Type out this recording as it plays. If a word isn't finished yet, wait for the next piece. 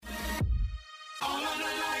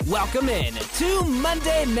Welcome in to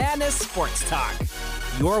Monday Madness Sports Talk,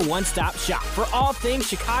 your one-stop shop for all things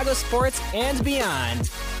Chicago sports and beyond,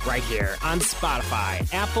 right here on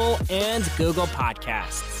Spotify, Apple, and Google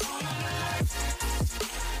Podcasts.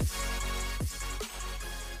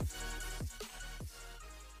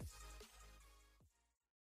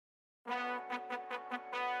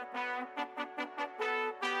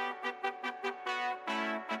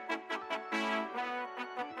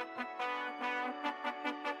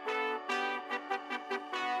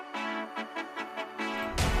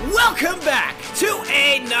 Welcome back to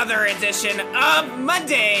another edition of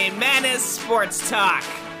Monday Madness Sports Talk.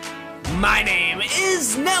 My name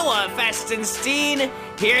is Noah Festenstein,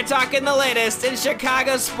 here talking the latest in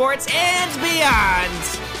Chicago sports and beyond.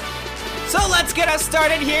 So let's get us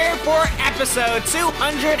started here for episode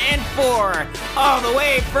 204, all the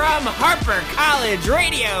way from Harper College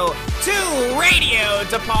Radio to Radio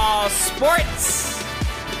DePaul Sports.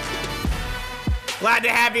 Glad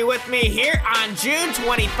to have you with me here on June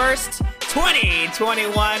 21st,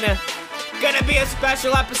 2021. Gonna be a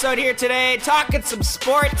special episode here today, talking some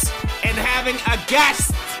sports and having a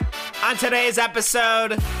guest on today's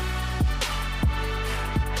episode.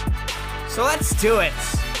 So let's do it.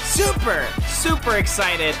 Super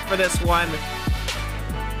excited for this one.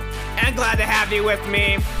 And glad to have you with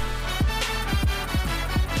me.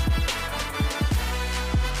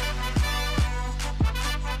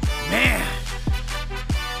 Man.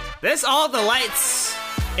 This All the Lights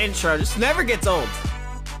intro just never gets old.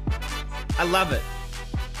 I love it.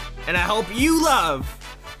 And I hope you love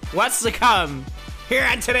what's to come here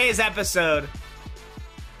on today's episode.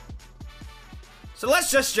 So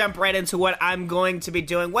let's just jump right into what I'm going to be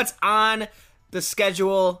doing. What's on the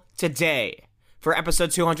schedule today for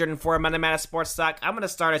episode 204 of Monday Madness Sports Talk? I'm going to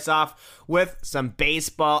start us off with some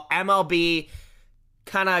baseball, MLB,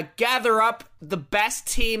 kind of gather up the best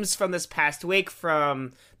teams from this past week,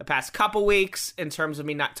 from the past couple weeks, in terms of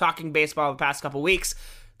me not talking baseball the past couple weeks.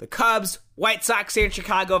 The Cubs, White Sox here in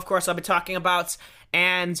Chicago, of course, I'll be talking about,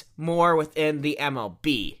 and more within the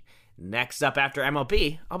MLB. Next up after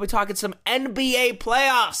MLB, I'll be talking some NBA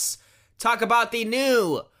playoffs. Talk about the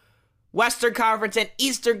new Western Conference and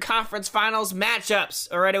Eastern Conference Finals matchups.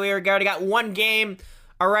 We already got one game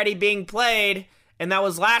already being played, and that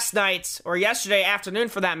was last night, or yesterday afternoon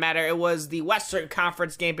for that matter. It was the Western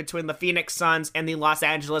Conference game between the Phoenix Suns and the Los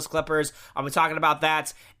Angeles Clippers. I'll be talking about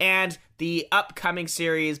that, and the upcoming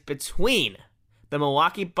series between the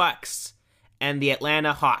Milwaukee Bucks and the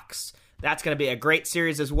Atlanta Hawks. That's going to be a great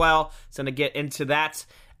series as well, so I'm going to get into that.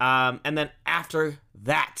 And then after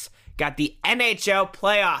that, got the NHL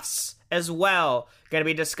playoffs as well. Going to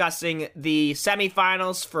be discussing the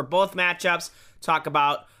semifinals for both matchups, talk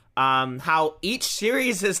about how each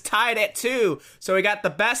series is tied at 2. So we got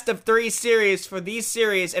the best of 3 series for these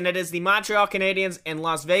series, and it is the Montreal Canadiens and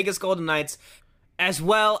Las Vegas Golden Knights, as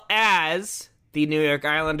well as the New York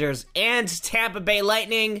Islanders and Tampa Bay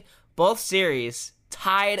Lightning, both series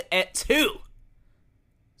tied at 2.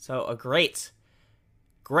 So a great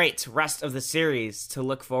rest of the series to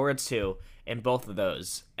look forward to in both of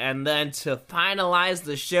those. And then to finalize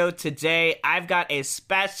the show today, I've got a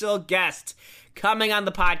special guest coming on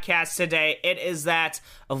the podcast today. It is that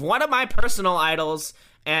of one of my personal idols,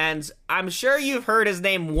 and I'm sure you've heard his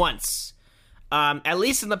name once, at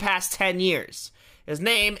least in the past 10 years. His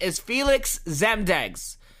name is Felix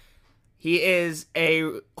Zemdegs. He is a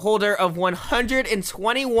holder of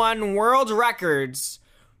 121 world records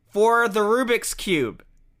for the Rubik's Cube.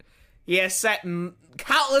 He has set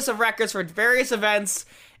countless of records for various events,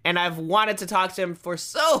 and I've wanted to talk to him for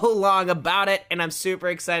so long about it, and I'm super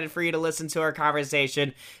excited for you to listen to our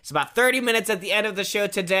conversation. It's about 30 minutes at the end of the show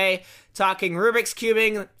today, talking Rubik's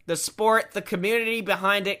Cubing, the sport, the community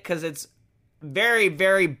behind it, because it's very,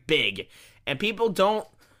 very big, and people don't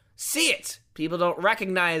see it. People don't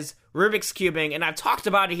recognize Rubik's Cubing, and I've talked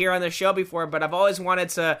about it here on the show before, but I've always wanted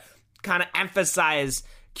to kind of emphasize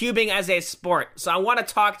cubing as a sport. So I want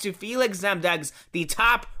to talk to Felix Zemdegs, the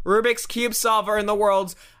top Rubik's Cube solver in the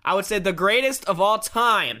world. I would say the greatest of all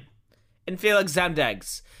time in Felix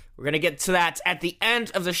Zemdegs. We're going to get to that at the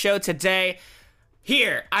end of the show today,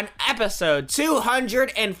 here on episode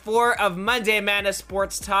 204 of Monday Madness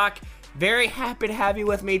Sports Talk. Very happy to have you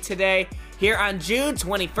with me today, here on June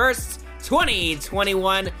 21st,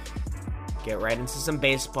 2021. Get right into some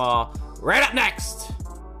baseball right up next.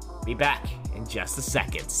 Be back in just a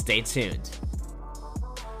second. Stay tuned.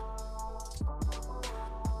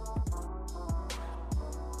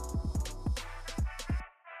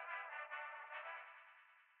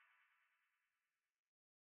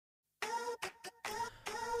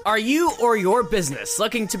 Are you or your business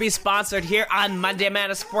looking to be sponsored here on Monday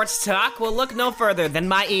Madness Sports Talk? Well, look no further than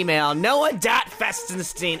my email,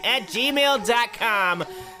 noah.festenstein@gmail.com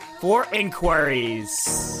for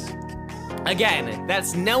inquiries. Again,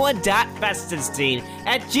 that's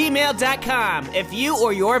noah.festenstein@gmail.com if you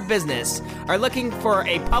or your business are looking for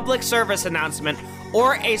a public service announcement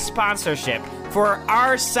or a sponsorship for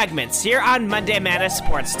our segments here on Monday Madness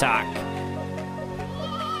Sports Talk.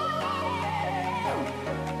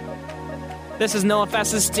 This is Noah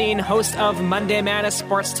Festenstein, host of Monday Madness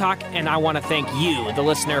Sports Talk, and I want to thank you, the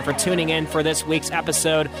listener, for tuning in for this week's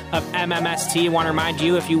episode of MMST. I want to remind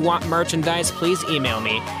you, if you want merchandise, please email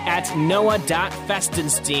me at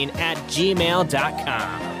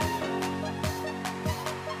noah.festenstein@gmail.com.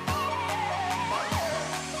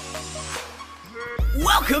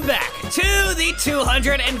 Welcome back to the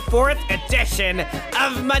 204th edition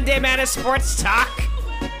of Monday Madness Sports Talk.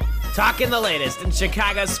 Talking the latest in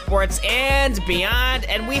Chicago sports and beyond,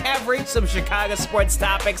 and we have reached some Chicago sports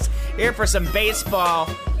topics here for some baseball,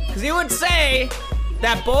 because you would say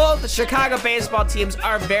that both Chicago baseball teams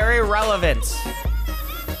are very relevant.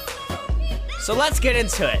 So let's get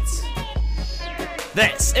into it.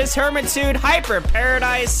 This is Hermitude Hyper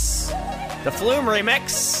Paradise, the Flume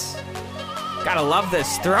remix. Gotta love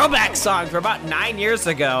this throwback song from about 9 years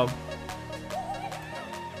ago.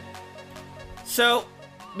 So,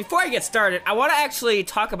 before I get started, I want to actually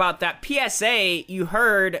talk about that PSA you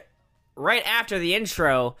heard right after the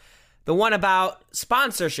intro, the one about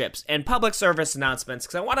sponsorships and public service announcements,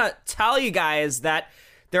 because I want to tell you guys that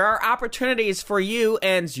there are opportunities for you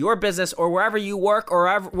and your business or wherever you work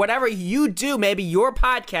or whatever you do, maybe your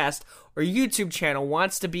podcast or YouTube channel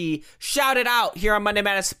wants to be shouted out here on Monday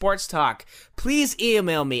Madness Sports Talk. Please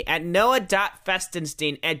email me at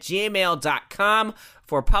noah.festenstein@gmail.com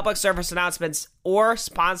for public service announcements or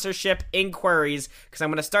sponsorship inquiries, because I'm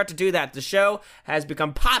going to start to do that. The show has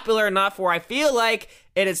become popular enough where I feel like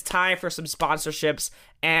it is time for some sponsorships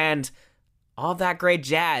and all that great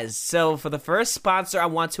jazz. So for the first sponsor I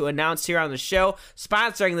want to announce here on the show,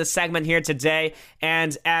 sponsoring this segment here today,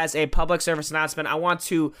 and as a public service announcement, I want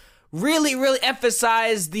to really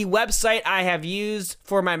emphasize the website I have used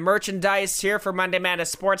for my merchandise here for Monday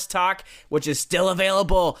Madness Sports Talk, which is still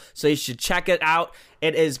available, so you should check it out.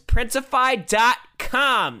 It is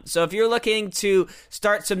Printify.com. So if you're looking to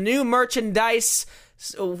start some new merchandise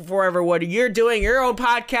for what you're doing, your own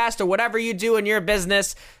podcast, or whatever you do in your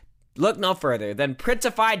business, look no further than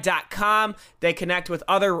Printify.com. They connect with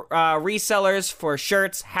other resellers for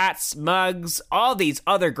shirts, hats, mugs, all these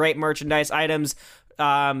other great merchandise items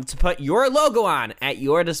to put your logo on at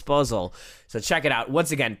your disposal. So check it out. Once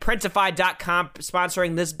again, Printify.com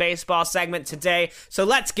sponsoring this baseball segment today. So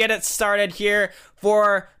let's get it started here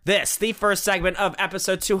for this, the first segment of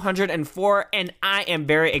episode 204, and I am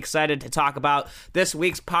very excited to talk about this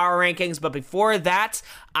week's power rankings. But before that,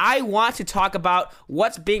 I want to talk about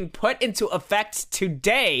what's being put into effect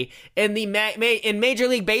today in the in Major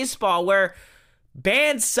League Baseball, where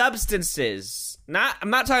banned substances, I'm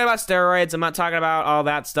not talking about steroids, I'm not talking about all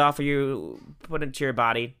that stuff you put into your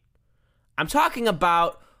body. I'm talking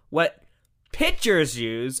about what pitchers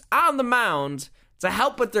use on the mound to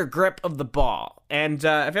help with their grip of the ball. And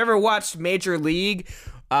if you ever watched Major League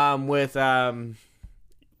with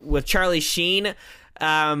Charlie Sheen,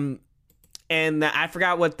 and I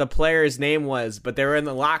forgot what the player's name was, but they were in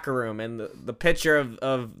the locker room, and the pitcher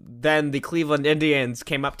of then the Cleveland Indians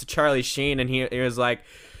came up to Charlie Sheen, and he was like,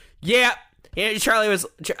 "Yeah." Charlie was.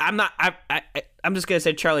 I'm just gonna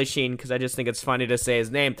say Charlie Sheen because I just think it's funny to say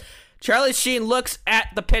his name. Charlie Sheen looks at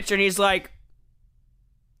the pitcher and he's like,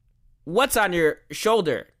 "What's on your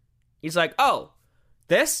shoulder?" He's like, "Oh,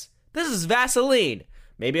 this is Vaseline.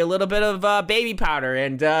 Maybe a little bit of baby powder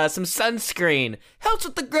and some sunscreen. Helps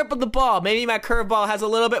with the grip of the ball. Maybe my curveball has a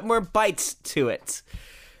little bit more bites to it."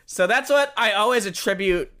 So that's what I always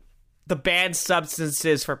attribute the banned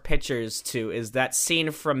substances for pitchers to, is that scene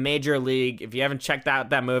from Major League. If you haven't checked out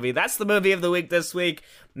that movie, that's the movie of the week this week.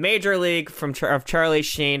 Major League of Charlie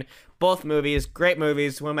Sheen. Both movies, great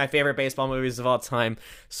movies, one of my favorite baseball movies of all time.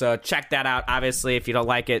 So check that out. Obviously, if you don't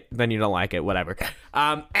like it, then you don't like it, whatever.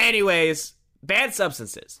 Anyways, banned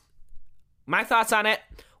substances. My thoughts on it?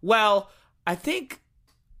 Well, I think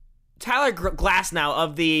Tyler Glasnow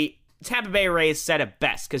of the Tampa Bay Rays said it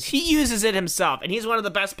best, because he uses it himself, and he's one of the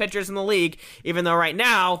best pitchers in the league, even though right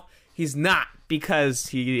now he's not, because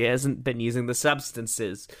he hasn't been using the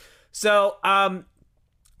substances. So,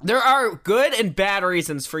 there are good and bad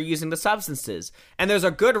reasons for using the substances, and there's a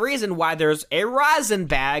good reason why there's a rosin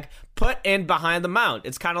bag put in behind the mound.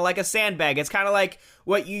 It's kind of like a sandbag. It's kind of like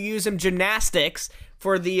what you use in gymnastics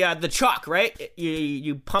for the chalk, right?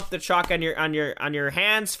 You pump the chalk on your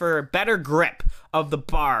hands for better grip of the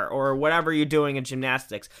bar or whatever you're doing in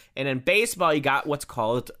gymnastics. And in baseball, you got what's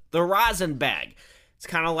called the rosin bag. It's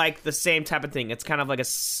kind of like the same type of thing. It's kind of like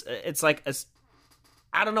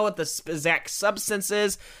I don't know what the exact substance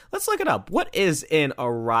is. Let's look it up. What is in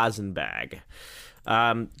a rosin bag?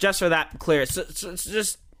 Just for that clear. So it's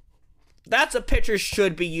just, that's what pitchers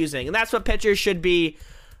should be using. And that's what pitchers should be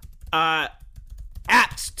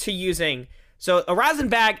apt to using. So a rosin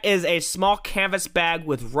bag is a small canvas bag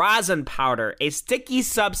with rosin powder, a sticky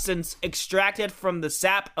substance extracted from the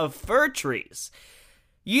sap of fir trees,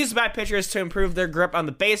 used by pitchers to improve their grip on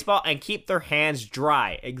the baseball and keep their hands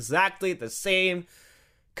dry. Exactly the same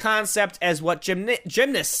concept as what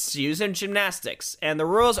gymnasts use in gymnastics. And the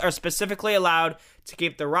rules are specifically allowed to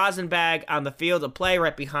keep the rosin bag on the field of play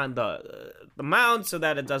right behind the mound so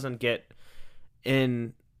that it doesn't get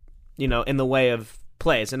in the way of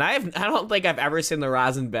plays. And I don't think I've ever seen the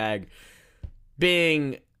rosin bag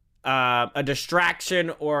being a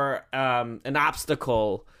distraction or an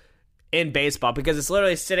obstacle in baseball, because it's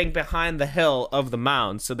literally sitting behind the hill of the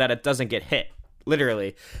mound so that it doesn't get hit,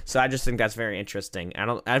 literally. So I just think that's very interesting.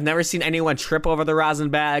 I've never seen anyone trip over the rosin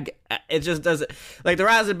bag. It just doesn't, like, the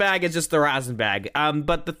rosin bag is just the rosin bag.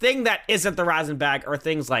 But the thing that isn't the rosin bag are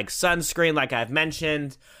things like sunscreen, like I've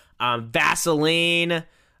mentioned, Vaseline,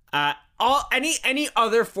 any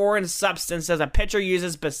other foreign substance that a pitcher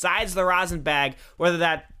uses besides the rosin bag, whether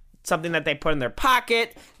that's something that they put in their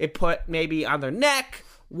pocket, they put maybe on their neck,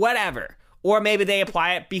 whatever. Or maybe they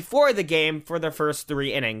apply it before the game for the first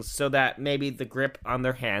 3 innings so that maybe the grip on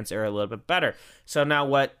their hands are a little bit better. So now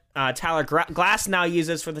what Tyler Glasnow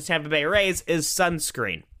uses for the Tampa Bay Rays is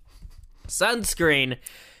sunscreen. Sunscreen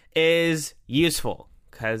is useful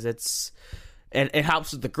because it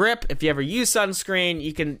helps with the grip. If you ever use sunscreen,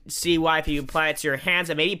 you can see why if you apply it to your hands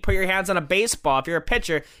and maybe put your hands on a baseball. If you're a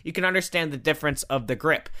pitcher, you can understand the difference of the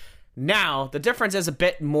grip. Now, the difference is a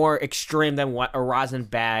bit more extreme than what a rosin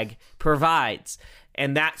bag provides,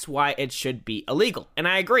 and that's why it should be illegal. And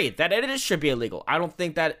I agree that it should be illegal. I don't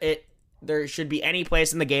think that there should be any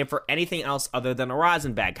place in the game for anything else other than a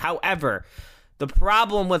rosin bag. However, the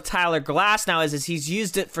problem with Tyler Glasnow is he's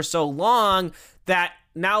used it for so long that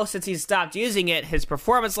now, since he's stopped using it, his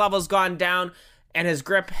performance level's gone down and his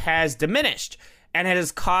grip has diminished, and it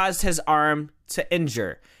has caused his arm to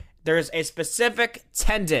injure. There's a specific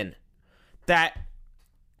tendon that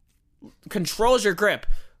controls your grip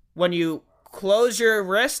when you close your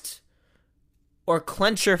wrist or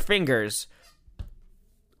clench your fingers.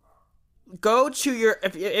 Go to your,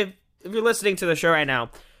 if you're listening to the show right now,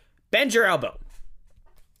 bend your elbow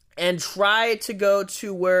and try to go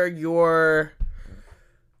to where your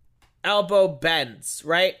elbow bends,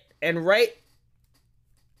 right? And right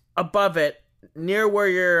above it, near where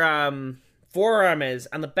your forearm is,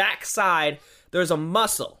 on the back side, there's a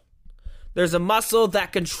muscle. There's a muscle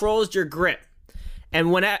that controls your grip.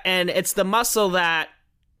 And it's the muscle that,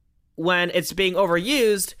 when it's being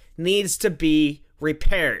overused, needs to be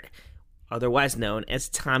repaired, otherwise known as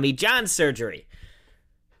Tommy John surgery,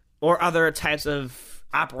 or other types of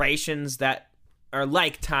operations that are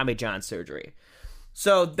like Tommy John surgery.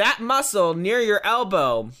 So that muscle near your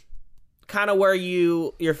elbow, kind of where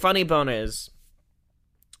your funny bone is,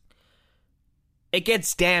 it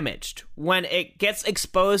gets damaged when it gets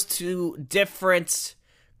exposed to different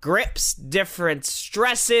grips, different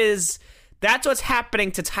stresses. That's what's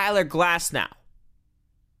happening to Tyler Glasnow.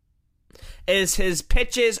 Is his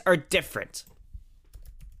pitches are different.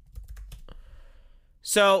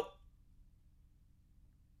 So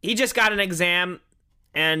he just got an exam,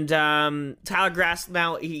 and Tyler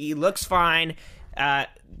Glasnow, he looks fine.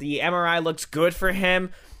 The MRI looks good for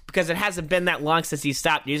him, because it hasn't been that long since he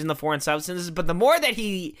stopped using the foreign substances. But the more that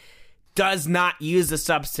he does not use the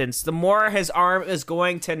substance, the more his arm is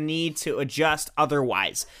going to need to adjust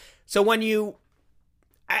otherwise. So when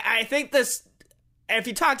I think this, if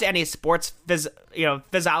you talk to any sports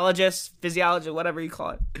physiologist, whatever you call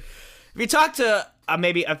it, if you talk to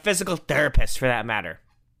maybe a physical therapist for that matter,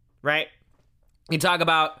 right? You talk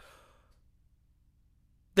about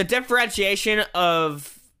the differentiation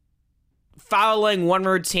of following one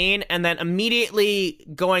routine and then immediately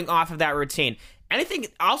going off of that routine. Anything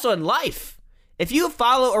also in life, if you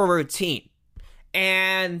follow a routine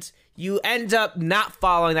and you end up not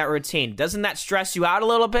following that routine, doesn't that stress you out a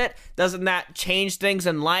little bit? Doesn't that change things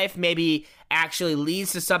in life? Maybe actually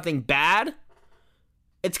leads to something bad?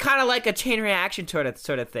 It's kind of like a chain reaction sort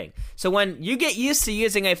of thing. So when you get used to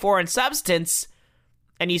using a foreign substance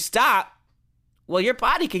and you stop, well, your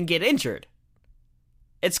body can get injured.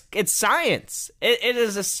 It's science. It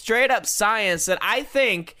is a straight up science that I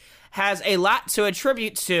think has a lot to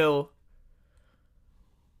attribute to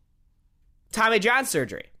Tommy John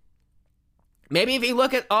surgery. Maybe if you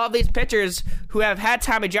look at all of these pitchers who have had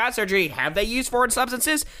Tommy John surgery, have they used foreign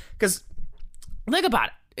substances? Because think about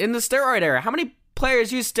it. In the steroid era, how many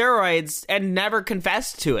players use steroids and never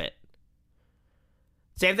confessed to it?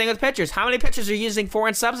 Same thing with pitchers. How many pitchers are using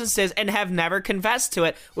foreign substances and have never confessed to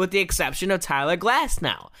it, with the exception of Tyler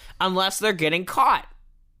Glasnow, unless they're getting caught?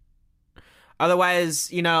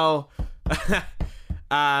 Otherwise,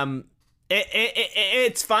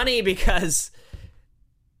 it's funny because,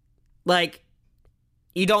 like,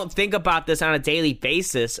 you don't think about this on a daily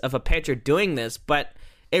basis of a pitcher doing this, but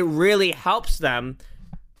it really helps them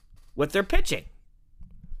with their pitching.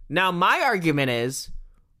 Now, my argument is,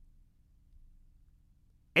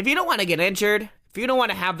 if you don't want to get injured, if you don't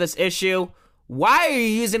want to have this issue, why are you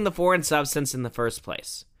using the foreign substance in the first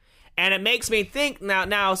place? And it makes me think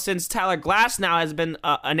now since Tyler Glasnow has been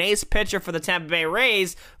an ace pitcher for the Tampa Bay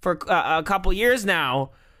Rays for a couple years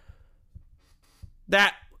now,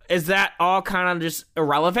 is that all kind of just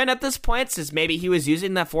irrelevant at this point, since maybe he was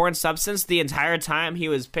using that foreign substance the entire time he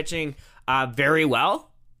was pitching very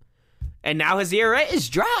well? And now his ERA is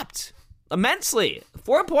dropped immensely.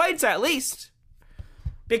 4 points at least,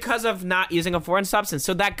 because of not using a foreign substance.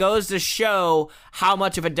 So that goes to show how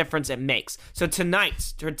much of a difference it makes. So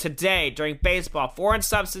tonight, or today, during baseball, foreign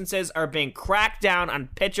substances are being cracked down on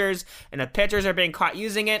pitchers, and if pitchers are being caught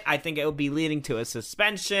using it, I think it will be leading to a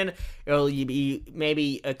suspension. It'll be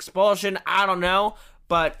maybe expulsion. I don't know.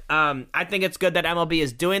 But I think it's good that MLB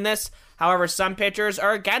is doing this. However, some pitchers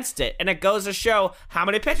are against it, and it goes to show how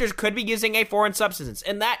many pitchers could be using a foreign substance,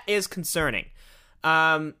 and that is concerning.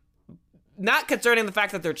 Not concerning the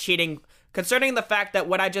fact that they're cheating, concerning the fact that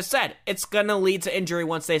what I just said, it's going to lead to injury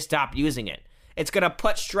once they stop using it. It's going to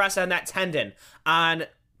put stress on that tendon, on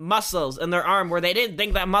muscles in their arm where they didn't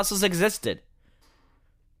think that muscles existed,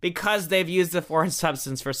 because they've used the foreign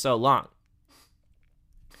substance for so long.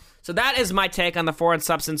 So that is my take on the foreign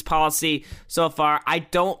substance policy so far. I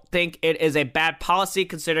don't think it is a bad policy,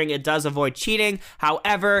 considering it does avoid cheating.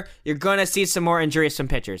 However, you're going to see some more injuries from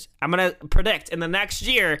pitchers. I'm going to predict in the next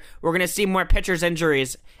year, we're going to see more pitchers'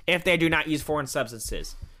 injuries if they do not use foreign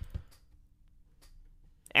substances.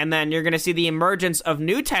 And then you're going to see the emergence of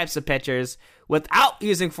new types of pitchers without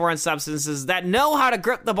using foreign substances that know how to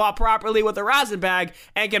grip the ball properly with a rosin bag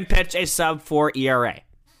and can pitch a sub-4 ERA.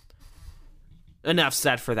 Enough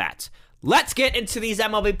said for that. Let's get into these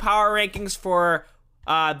MLB power rankings for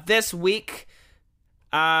this week.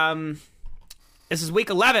 This is week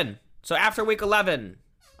 11. So after week 11.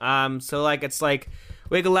 It's like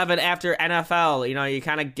week 11 after NFL. You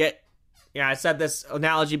kind of get... I said this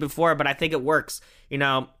analogy before, but I think it works.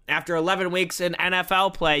 After 11 weeks in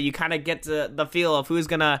NFL play, you kind of get the feel of who's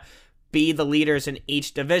going to be the leaders in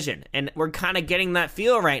each division. And we're kind of getting that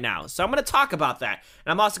feel right now. So I'm going to talk about that.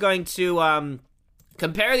 And I'm also going to...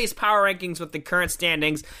 compare these power rankings with the current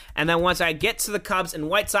standings, and then once I get to the Cubs and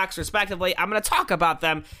White Sox respectively, I'm going to talk about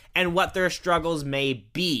them and what their struggles may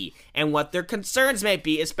be and what their concerns may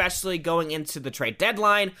be, especially going into the trade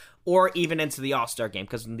deadline or even into the All-Star game,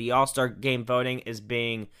 because the All-Star game voting is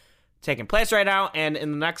being taking place right now, and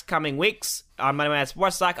in the next coming weeks on Monday Night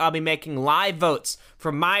Sports Talk, I'll be making live votes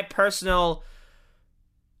for my personal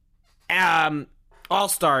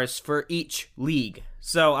All-Stars for each league.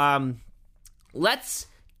 So, let's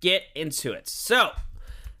get into it. So,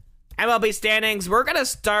 MLB standings, we're going to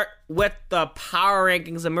start with the power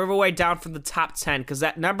rankings and move our way down from the top 10, because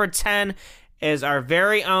that number 10 is our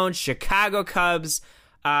very own Chicago Cubs.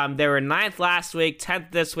 They were 9th last week,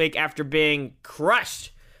 10th this week, after being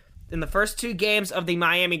crushed in the first two games of the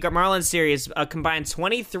Miami Marlins series. A combined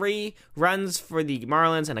 23 runs for the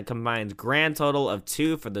Marlins and a combined grand total of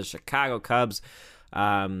 2 for the Chicago Cubs.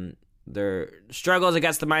 Their struggles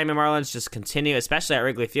against the Miami Marlins just continue, especially at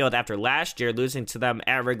Wrigley Field after last year losing to them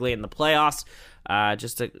at Wrigley in the playoffs.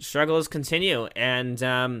 The struggles continue, and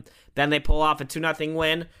then they pull off a 2-0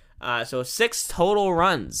 win. So 6 total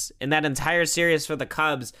runs in that entire series for the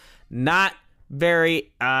Cubs. Not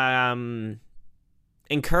very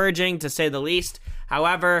encouraging, to say the least.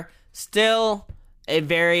 However, still a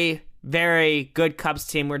very, very good Cubs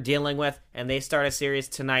team we're dealing with, and they start a series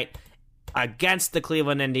tonight against the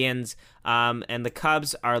Cleveland Indians, and the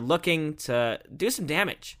Cubs are looking to do some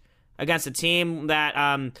damage against a team that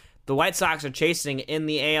the White Sox are chasing in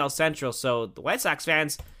the AL Central. So the White Sox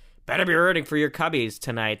fans better be rooting for your Cubbies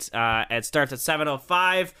tonight. It starts at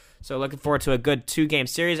 7:05, So looking forward to a good 2-game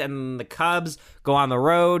series. And the Cubs go on the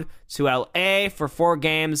road to LA for 4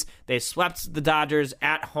 games. They swept the Dodgers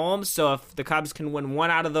at home. So if the Cubs can win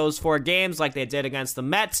 1 out of those 4 games like they did against the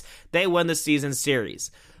Mets, they win the season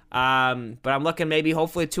series. But I'm looking maybe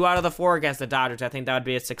hopefully 2 out of the 4 against the Dodgers. I think that would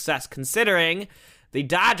be a success considering the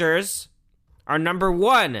Dodgers are number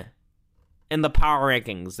 1 in the power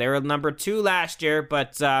rankings. They were number 2 last year,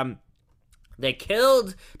 but they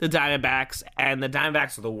killed the Diamondbacks, and the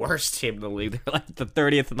Diamondbacks are the worst team in the league. They're like the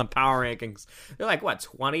 30th in the power rankings. They're like,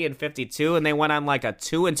 20-52, and they went on like a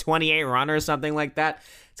 2-28 run or something like that.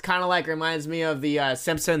 It's kind of like, reminds me of the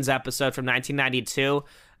Simpsons episode from 1992,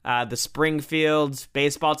 the Springfield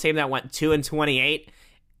baseball team that went 2-28,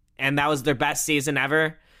 and that was their best season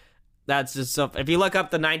ever. That's just so. If you look up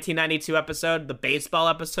the 1992 episode, the baseball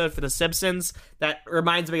episode for The Simpsons, that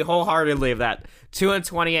reminds me wholeheartedly of that.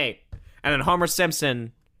 2-28, and then Homer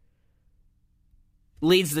Simpson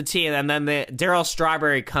leads the team, and then Darryl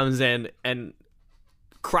Strawberry comes in and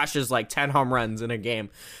crushes like 10 home runs in a game.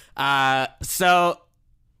 So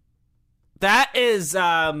that is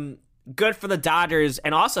good for the Dodgers.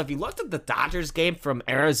 And also, if you looked at the Dodgers game from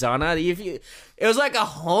Arizona, it was like a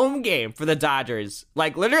home game for the Dodgers.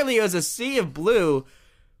 Like, literally, it was a sea of blue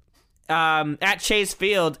at Chase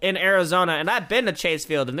Field in Arizona. And I've been to Chase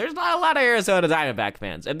Field, and there's not a lot of Arizona Diamondback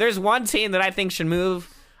fans. And there's one team that I think should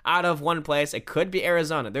move out of one place. It could be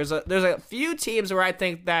Arizona. There's a few teams where I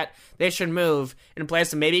think that they should move in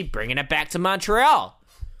place and maybe bringing it back to Montreal.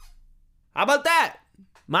 How about that?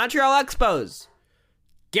 Montreal Expos.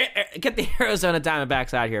 Get the Arizona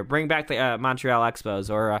Diamondbacks out here. Bring back the Montreal Expos,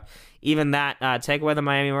 or even that. Take away the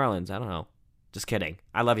Miami Marlins. I don't know. Just kidding.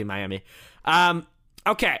 I love you, Miami.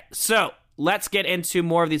 Okay, so let's get into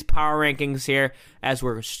more of these power rankings here as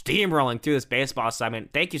we're steamrolling through this baseball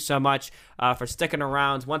segment. Thank you so much for sticking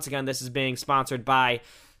around. Once again, this is being sponsored by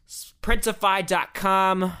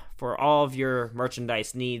Printify.com. For all of your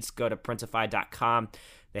merchandise needs, go to Printify.com.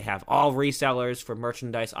 They have all resellers for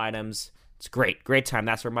merchandise items. It's great time.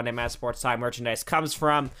 That's where Monday Madness Sports Time merchandise comes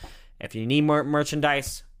from. If you need more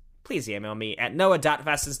merchandise, please email me at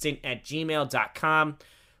noah.vestenstein@gmail.com.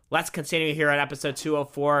 Let's continue here on episode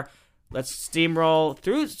 204. Let's steamroll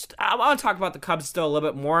through. I want to talk about the Cubs still a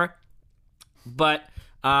little bit more, but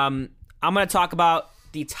I'm going to talk about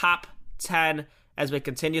the top 10 as we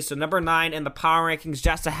continue. So number 9 in the power rankings,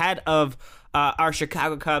 just ahead of our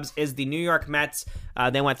Chicago Cubs, is the New York Mets.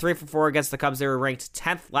 They went 3 for 4 against the Cubs. They were ranked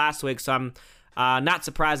 10th last week, so I'm not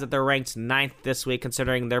surprised that they're ranked 9th this week,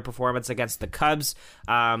 considering their performance against the Cubs.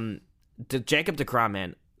 Jacob deGrom,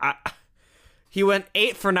 man. He went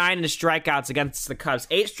 8 for 9 in strikeouts against the Cubs.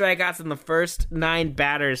 8 strikeouts in the first 9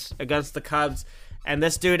 batters against the Cubs, and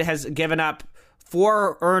this dude has given up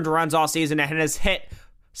 4 earned runs all season and has hit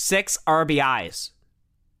 6 RBIs.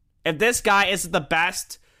 If this guy is the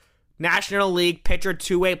best National League pitcher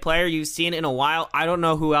two-way player you've seen in a while, I don't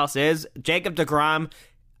know who else is. Jacob deGrom,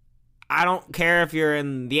 I don't care if you're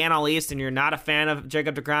in the NL East and you're not a fan of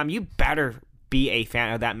Jacob deGrom, you better be a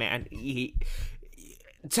fan of that man.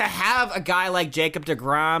 To have a guy like Jacob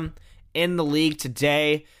deGrom in the league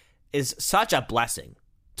today is such a blessing.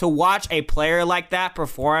 To watch a player like that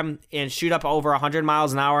perform and shoot up over 100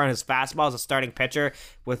 miles an hour on his fastball as a starting pitcher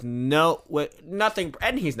with nothing,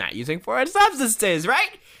 and he's not using foreign substances,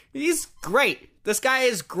 right? He's great. This guy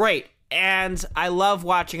is great, and I love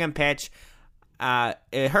watching him pitch.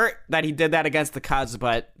 It hurt that he did that against the Cubs,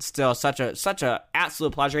 but still, such a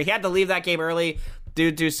absolute pleasure. He had to leave that game early due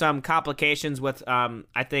to some complications with,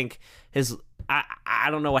 I think his, I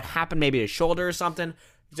don't know what happened, maybe his shoulder or something.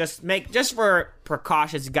 Just for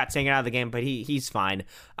precautions, he got taken out of the game, but he's fine.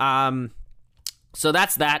 So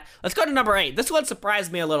that's that. Let's go to number 8. This one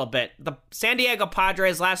surprised me a little bit. The San Diego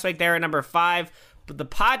Padres last week, they were number 5, but the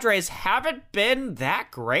Padres haven't been that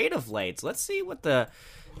great of late. So let's see what the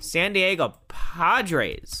San Diego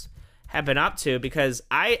Padres have been up to, because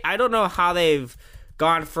I don't know how they've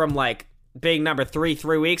gone from like being number 3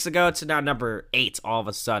 weeks ago to now number 8 all of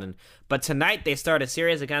a sudden. But tonight they start a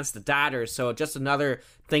series against the Dodgers, so just another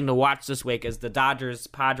thing to watch this week is the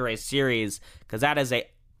Dodgers-Padres series, because that is a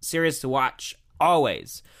series to watch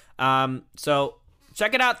always. So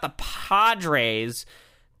check it out, the Padres.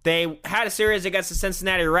 They had a series against the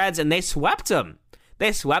Cincinnati Reds, and they swept them.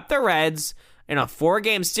 They swept the Reds in a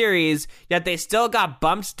 4-game series, yet they still got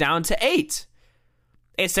bumped down to 8.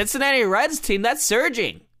 A Cincinnati Reds team that's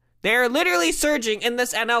surging. They're literally surging in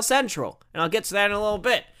this NL Central, and I'll get to that in a little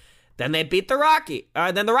bit. Then they beat the Rockies.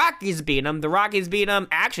 Then the Rockies beat them. The Rockies beat them.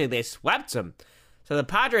 Actually, they swept them. So the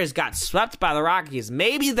Padres got swept by the Rockies.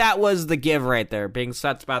 Maybe that was the give right there, being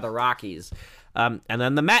swept by the Rockies. And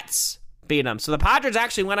then the Mets beat them. So the Padres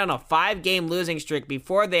actually went on a 5-game losing streak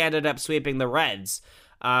before they ended up sweeping the Reds.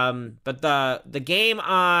 But the game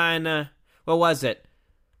on, what was it?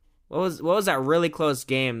 What was that really close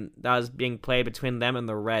game that was being played between them and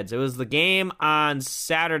the Reds? It was the game on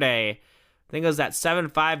Saturday. I think it was that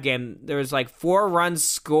 7-5 game. There was like 4 runs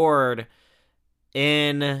scored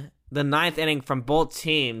in the 9th inning from both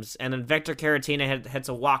teams, and then Victor Caratini hits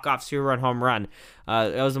a walk-off 2-run home run.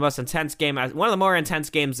 It was the most intense game, one of the more intense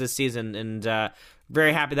games this season, and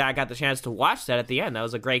very happy that I got the chance to watch that at the end. That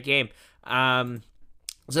was a great game. So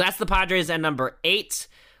that's the Padres at number 8.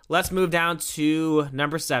 Let's move down to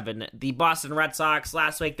number 7, the Boston Red Sox.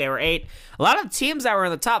 Last week they were 8. A lot of teams that were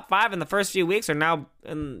in the top 5 in the first few weeks are now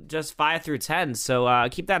in just 5 through 10, so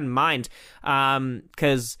keep that in mind,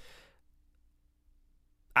 because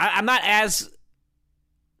I'm not as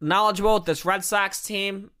knowledgeable with this Red Sox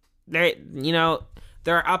team. They're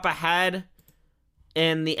up ahead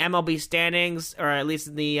in the MLB standings, or at least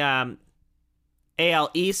in the AL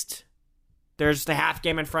East. They're just a half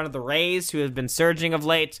game in front of the Rays, who have been surging of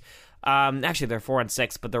late. Actually, they're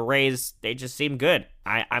 4-6, but the Rays, they just seem good.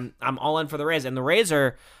 I'm all in for the Rays, and the Rays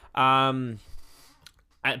are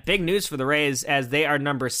big news for the Rays, as they are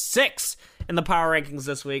number 6 in the power rankings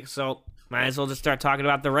this week. So might as well just start talking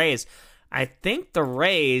about the Rays. I think the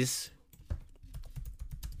Rays,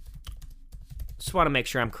 just want to make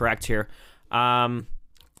sure I'm correct here.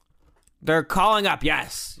 They're calling up,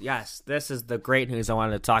 yes, this is the great news I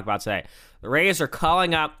wanted to talk about today. The Rays are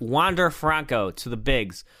calling up Wander Franco to the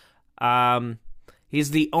bigs.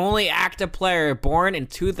 He's the only active player born in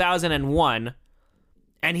 2001,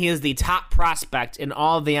 and he is the top prospect in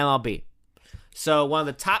all of the MLB. So one of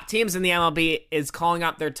the top teams in the MLB is calling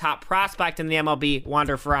up their top prospect in the MLB,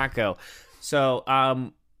 Wander Franco. So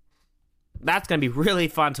that's going to be really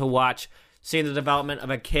fun to watch, seeing the development of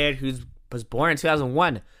a kid who was born in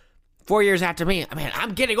 2001, 4 years after me. I mean,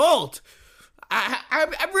 I'm getting old.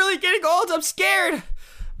 I'm really getting old. I'm scared.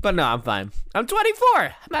 But no, I'm fine. I'm 24.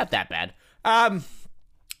 I'm not that bad.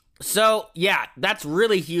 So, yeah, that's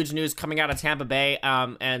really huge news coming out of Tampa Bay,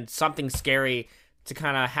 and something scary to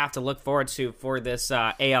kind of have to look forward to for this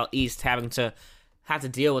AL East, having to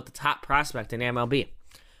deal with the top prospect in MLB.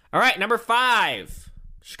 All right, number 5,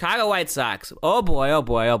 Chicago White Sox. Oh, boy, oh,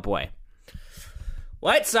 boy, oh, boy.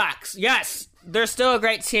 White Sox, yes, they're still a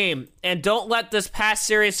great team, and don't let this past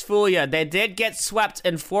series fool you. They did get swept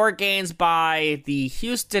in 4 games by the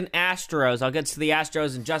Houston Astros. I'll get to the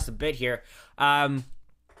Astros in just a bit here. The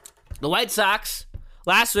White Sox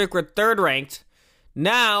last week were 3rd ranked.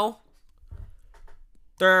 Now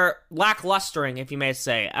they're lacklustering, if you may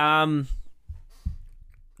say. The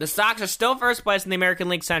Sox are still first place in the American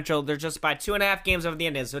League Central. They're just by 2.5 games over the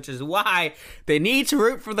Indians, which is why they need to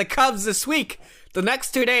root for the Cubs this week. The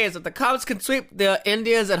next 2 days, if the Cubs can sweep the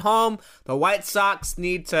Indians at home, the White Sox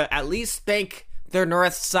need to at least thank their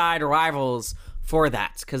North Side rivals for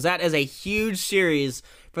that, because that is a huge series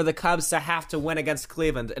for the Cubs to have to win against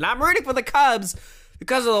Cleveland. And I'm rooting for the Cubs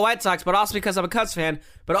because of the White Sox, but also because I'm a Cubs fan,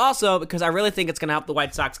 but also because I really think it's going to help the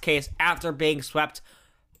White Sox case after being swept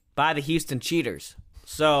by the Houston Cheaters.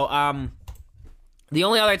 So, the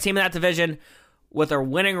only other team in that division with a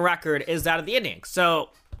winning record is that of the Indians. So,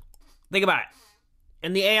 think about it.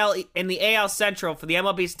 In the AL Central for the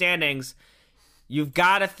MLB standings, you've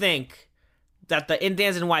got to think that the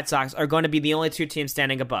Indians and White Sox are going to be the only 2 teams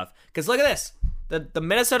standing above. Because look at this. The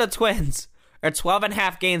Minnesota Twins are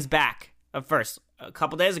 12.5 games back of first. A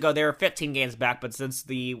couple days ago, they were 15 games back, but since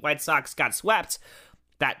the White Sox got swept,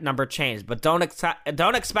 that number changed. But don't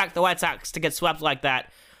expect the White Sox to get swept like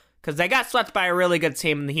that, because they got swept by a really good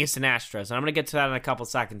team in the Houston Astros, and I'm going to get to that in a couple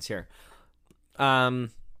seconds here.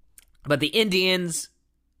 But the Indians,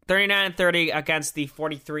 39-30 against the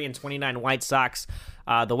 43-29 White Sox.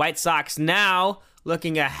 The White Sox now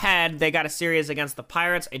looking ahead. They got a series against the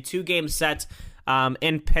Pirates, a 2-game set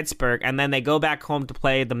in Pittsburgh, and then they go back home to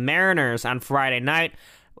play the Mariners on Friday night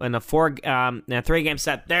in a 3-game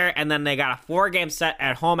set there, and then they got a 4-game set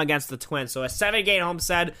at home against the Twins. So a 7-game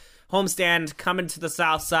homestand coming to the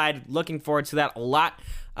South Side. Looking forward to that a lot.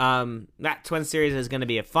 That Twins series is going to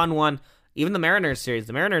be a fun one. Even the Mariners series.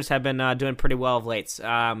 The Mariners have been doing pretty well of late.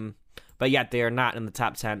 But yet they are not in the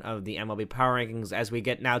top 10 of the MLB power rankings as we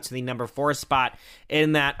get now to the number 4 spot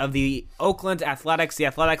in that of the Oakland Athletics. The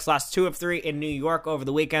Athletics lost 2 of 3 in New York over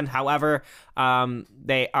the weekend. However,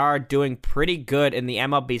 they are doing pretty good in the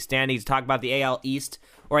MLB standings. Talk about the AL East,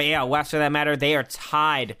 or AL West for that matter. They are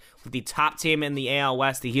tied with the top team in the AL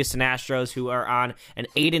West, the Houston Astros, who are on an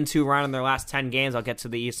 8-2 run in their last 10 games. I'll get to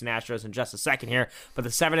the Houston Astros in just a second here. But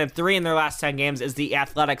the 7-3 in their last 10 games is the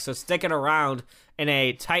Athletics. So sticking around in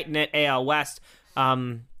a tight-knit AL West.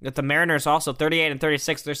 With the Mariners also 38 and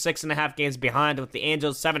 36, they're 6.5 games behind. With the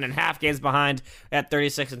Angels 7.5 games behind at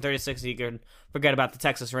 36 and 36. You can forget about the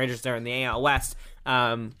Texas Rangers there in the AL West.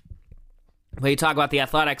 When you talk about the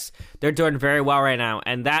Athletics, they're doing very well right now,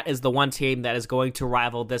 and that is the one team that is going to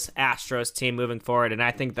rival this Astros team moving forward. And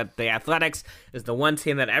I think that the Athletics is the one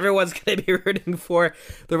team that everyone's going to be rooting for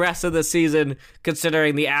the rest of the season,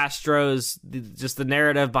 considering the Astros, just the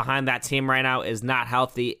narrative behind that team right now is not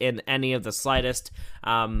healthy in any of the slightest.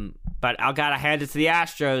 But I gotta hand it to the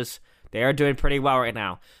Astros. They are doing pretty well right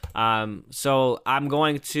now. So I'm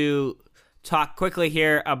going to talk quickly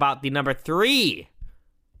here about the number 3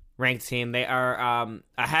 ranked team. They are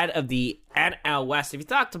ahead of the NL West. If you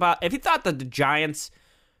thought that the Giants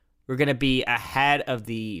were going to be ahead of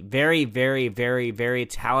the very, very, very, very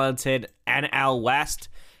talented NL West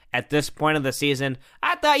at this point of the season,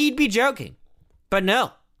 I thought you'd be joking. But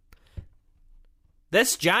no.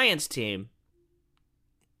 This Giants team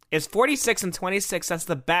is 46 and 26. That's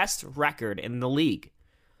the best record in the league,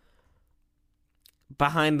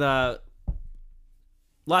 behind the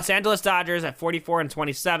Los Angeles Dodgers at 44 and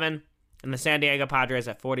 27, and the San Diego Padres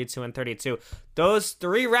at 42 and 32. Those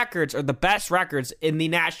 3 records are the best records in the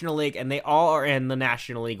National League, and they all are in the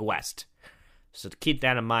National League West. So keep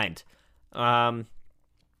that in mind.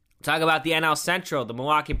 Talk about the NL Central. The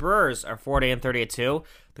Milwaukee Brewers are 40 and 32.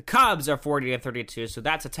 The Cubs are 40 and 32. So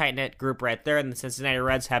that's a tight-knit group right there. And the Cincinnati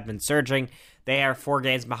Reds have been surging. They are 4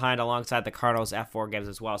 games behind alongside the Cardinals at 4 games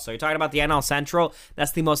as well. So you're talking about the NL Central.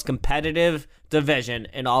 That's the most competitive division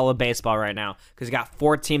in all of baseball right now, because you got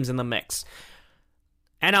 4 teams in the mix.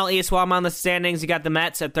 NL East, while I'm on the standings, you got the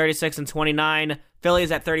Mets at 36 and 29.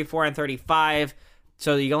 Phillies at 34 and 35.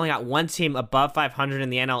 So you only got 1 team above 500 in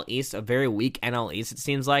the NL East, a very weak NL East, it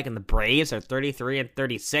seems like. And the Braves are 33 and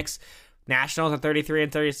 36. Nationals are 33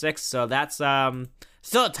 and 36. So that's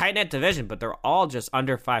still a tight-knit division, but they're all just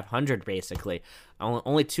under 500, basically.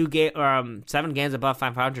 Only 7 games above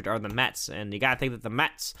 500 are the Mets. And you got to think that the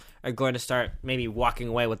Mets are going to start maybe walking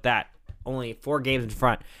away with that. Only 4 games in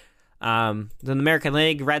front. Then the American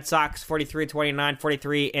League, Red Sox 43-29,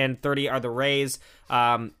 43 and 30 are the Rays.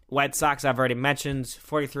 White Sox, I've already mentioned,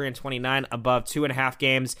 43 and 29, above 2.5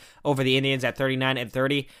 games over the Indians at 39 and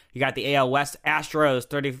 30. You got the AL West,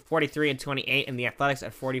 Astros 43 and 28, and the Athletics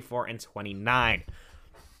at 44 and 29.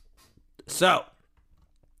 So,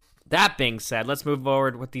 that being said, let's move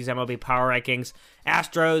forward with these MLB power rankings.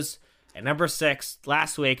 Astros at number 6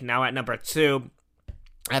 last week, now at number 2.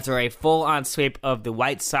 After a full-on sweep of the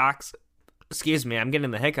White Sox. Excuse me, I'm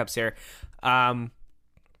getting the hiccups here.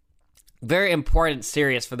 Very important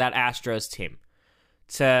series for that Astros team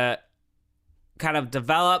to kind of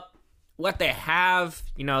develop what they have.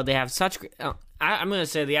 You know, they have such... I'm going to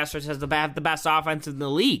say the Astros have the best offense in the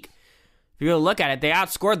league. If you go look at it, they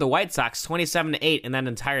outscored the White Sox 27-8 in that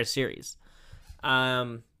entire series.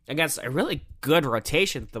 Against a really good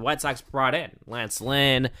rotation the White Sox brought in. Lance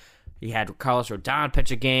Lynn... He had Carlos Rodon pitch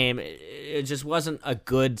a game. It just wasn't a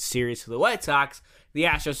good series for the White Sox. The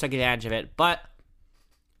Astros took advantage of it, but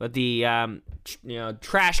with the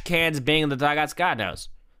trash cans being in the dugouts, God knows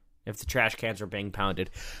if the trash cans were being pounded.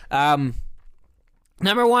 Number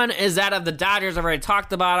 1 is that of the Dodgers. I've already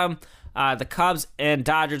talked about them. The Cubs and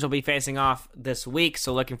Dodgers will be facing off this week,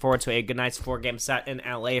 so looking forward to a good nice 4-game set in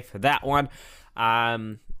LA for that one.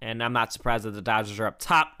 And I'm not surprised that the Dodgers are up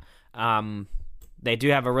top. They do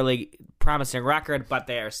have a really promising record, but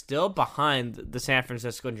they are still behind the San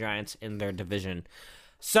Francisco Giants in their division.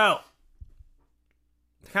 So,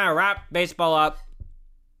 to kind of wrap baseball up,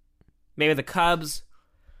 maybe the Cubs.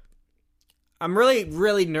 I'm really,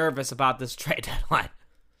 really nervous about this trade deadline,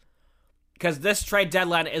 because this trade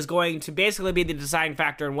deadline is going to basically be the deciding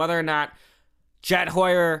factor in whether or not Jed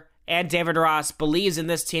Hoyer and David Ross believes in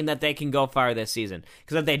this team that they can go far this season.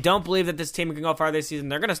 Because if they don't believe that this team can go far this season,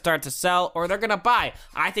 they're going to start to sell or they're going to buy.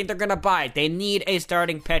 I think they're going to buy. They need a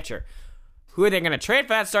starting pitcher. Who are they going to trade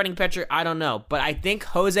for that starting pitcher? I don't know. But I think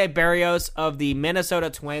Jose Berrios of the Minnesota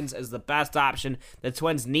Twins is the best option. The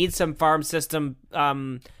Twins need some farm system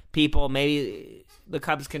people. Maybe the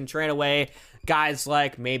Cubs can trade away guys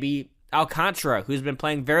like maybe Alcantara, who's been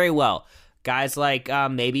playing very well. Guys like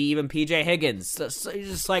maybe even P.J. Higgins, so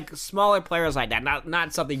just like smaller players like that,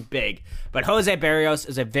 not something big. But Jose Berrios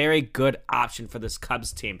is a very good option for this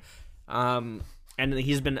Cubs team. And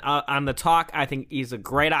he's been on the talk. I think he's a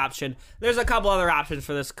great option. There's a couple other options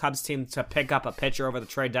for this Cubs team to pick up a pitcher over the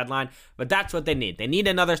trade deadline, but that's what they need. They need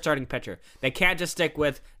another starting pitcher. They can't just stick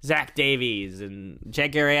with Zach Davies and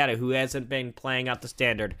Jake Arrieta, who hasn't been playing out the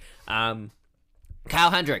standard. Kyle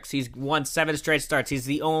Hendricks, he's won 7 straight starts. He's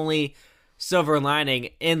the only silver lining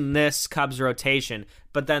in this Cubs rotation.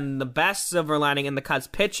 But then the best silver lining in the Cubs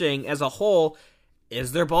pitching as a whole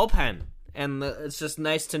is their bullpen. And it's just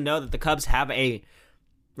nice to know that the Cubs have a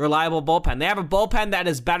reliable bullpen. They have a bullpen that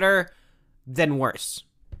is better than worse,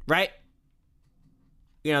 right?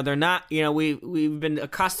 They're not, we've been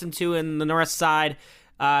accustomed to in the north side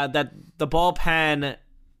that the bullpen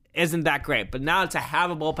isn't that great. But now to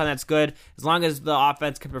have a bullpen that's good, as long as the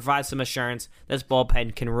offense can provide some assurance, this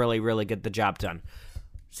bullpen can really, really get the job done.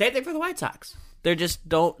 Same thing for the White Sox.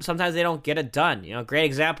 Sometimes they don't get it done. A great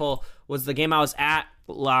example was the game I was at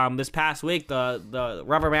this past week, the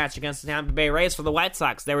rubber match against the Tampa Bay Rays for the White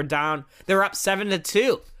Sox. They were up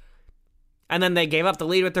 7-2. And then they gave up the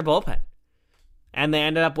lead with their bullpen. And they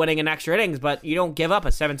ended up winning in extra innings, but you don't give up a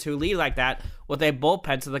 7-2 lead like that with a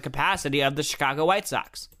bullpen to the capacity of the Chicago White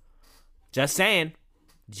Sox. Just saying.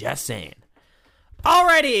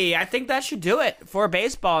 Alrighty, I think that should do it for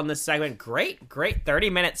baseball in this segment. Great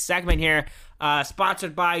 30-minute segment here,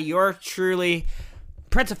 sponsored by your truly,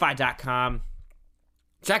 Printify.com.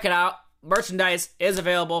 Check it out. Merchandise is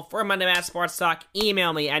available for Monday Mass Sports Talk.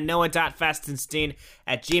 Email me at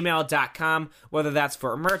noah.festenstein@gmail.com, whether that's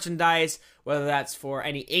for merchandise, whether that's for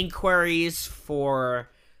any inquiries, for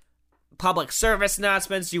public service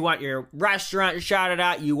announcements, you want your restaurant shouted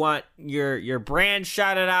out, you want your brand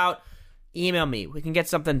shouted out, email me. We can get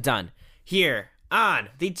something done here on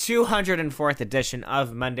the 204th edition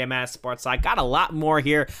of Monday Mass Sports Talk. Got a lot more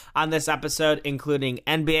here on this episode, including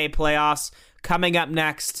NBA playoffs coming up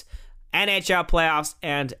next, NHL playoffs,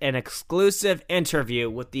 and an exclusive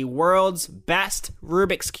interview with the world's best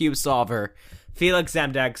Rubik's Cube solver, Felix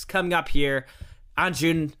Zemdegs, coming up here on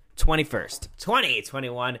June 21st,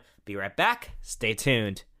 2021. Be right back. Stay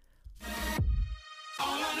tuned.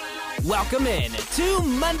 Welcome in to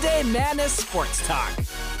Monday Madness Sports Talk,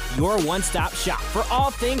 your one-stop shop for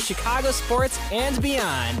all things Chicago sports and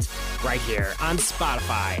beyond, right here on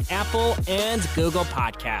Spotify, Apple, and Google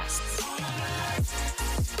Podcasts.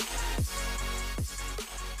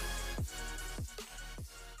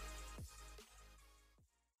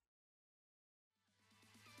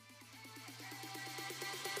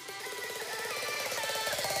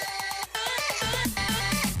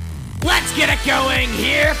 Let's get it going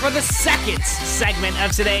here for the second segment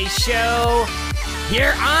of today's show.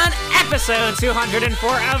 Here on episode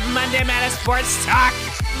 204 of Monday Madness Sports Talk.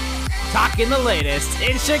 Talking the latest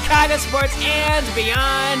in Chicago sports and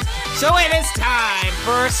beyond. So it is time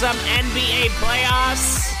for some NBA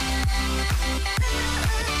playoffs.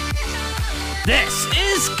 This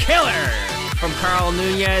is Killer from Carl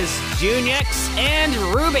Nunez, Junix, and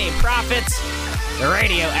Ruby Prophet. The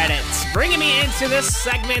radio edits, bringing me into this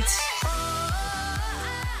segment.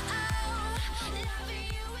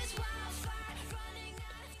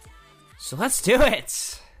 So let's do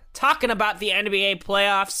it. Talking about the NBA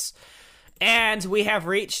playoffs, and we have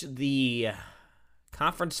reached the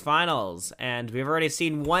conference finals, and we've already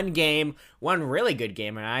seen one really good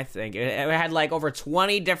game, and I think it had like over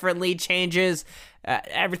 20 different lead changes,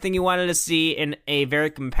 everything you wanted to see in a very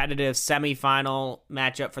competitive semifinal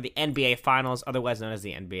matchup for the NBA Finals, otherwise known as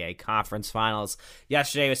the NBA Conference Finals.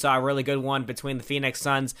 Yesterday, we saw a really good one between the Phoenix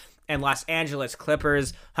Suns and Los Angeles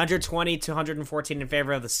Clippers, 120 to 114 in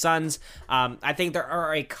favor of the Suns. I think there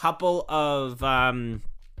are a couple of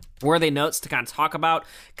worthy notes to kind of talk about,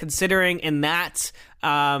 considering in that,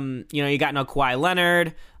 you got no Kawhi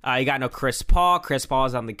Leonard, you got no Chris Paul. Chris Paul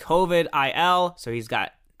is on the COVID IL, so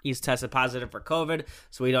he's tested positive for COVID,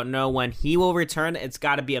 so we don't know when he will return. It's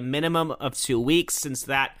got to be a minimum of 2 weeks since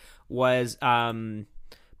that was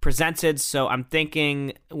presented. So I'm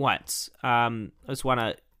thinking, I just want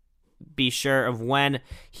to be sure of when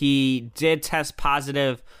he did test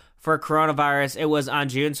positive for coronavirus. It was on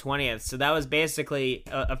June 20th, so that was basically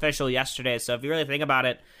official yesterday. So if you really think about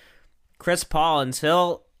it, Chris Paul,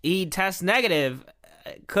 until he tests negative,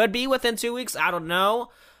 could be within 2 weeks. I don't know.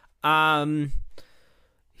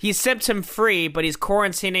 He's symptom-free, but he's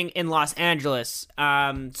quarantining in Los Angeles.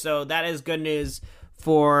 So that is good news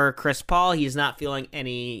for Chris Paul. He's not feeling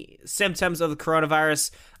any symptoms of the coronavirus.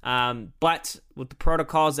 But with the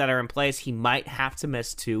protocols that are in place, he might have to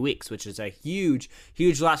miss 2 weeks, which is a huge,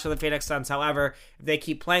 huge loss for the Phoenix Suns. However, if they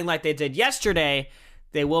keep playing like they did yesterday,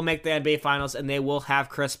 they will make the NBA Finals, and they will have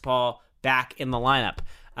Chris Paul back in the lineup,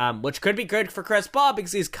 which could be good for Chris Paul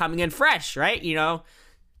because he's coming in fresh, right? You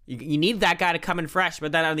need that guy to come in fresh.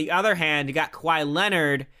 But then on the other hand, you got Kawhi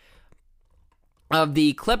Leonard of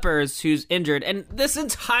the Clippers who's injured. And this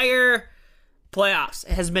entire playoffs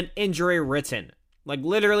has been injury-ridden. Like,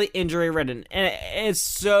 literally injury-ridden. And it's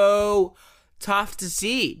so tough to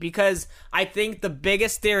see because I think the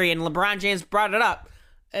biggest theory, and LeBron James brought it up,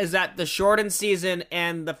 is that the shortened season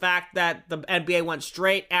and the fact that the NBA went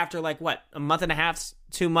straight after a month and a half,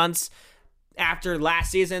 2 months after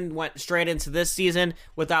last season, went straight into this season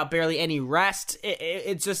without barely any rest.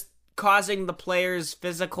 It's just causing the players'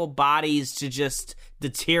 physical bodies to just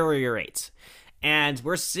deteriorate. And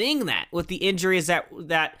we're seeing that with the injuries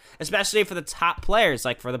that especially for the top players,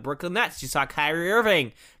 like for the Brooklyn Nets. You saw Kyrie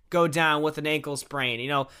Irving go down with an ankle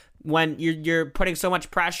sprain. When you're putting so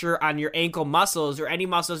much pressure on your ankle muscles or any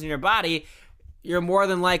muscles in your body, you're more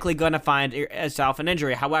than likely going to find yourself an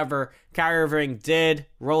injury. However, Kyrie Irving did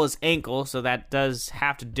roll his ankle, so that does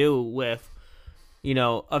have to do with,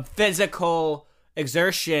 a physical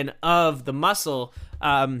exertion of the muscle,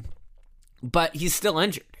 but he's still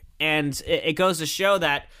injured. And it goes to show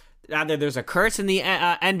that either there's a curse in the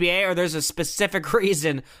NBA or there's a specific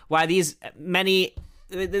reason why there's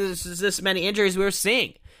this many injuries we're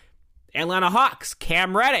seeing. Atlanta Hawks,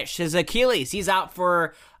 Cam Reddish, his Achilles, he was out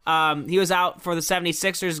for the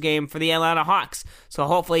 76ers game for the Atlanta Hawks. So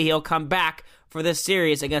hopefully he'll come back for this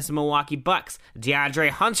series against the Milwaukee Bucks. DeAndre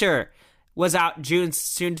Hunter was out June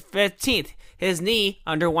 15th. His knee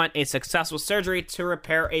underwent a successful surgery to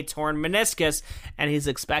repair a torn meniscus, and he's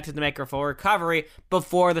expected to make a full recovery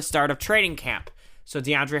before the start of training camp. So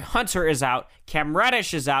DeAndre Hunter is out. Cam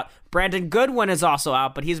Reddish is out. Brandon Goodwin is also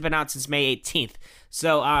out, but he's been out since May 18th.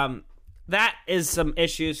 So that is some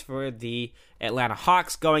issues for the Atlanta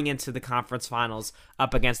Hawks going into the conference finals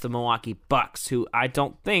up against the Milwaukee Bucks, who I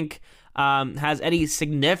don't think has any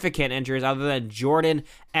significant injuries other than Jordan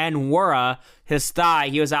Nwora, his thigh.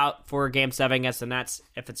 He was out for Game 7 against the Nets.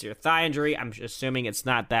 If it's your thigh injury, I'm assuming it's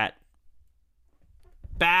not that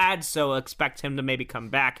bad, so expect him to maybe come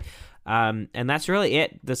back. And that's really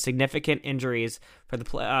it. The significant injuries for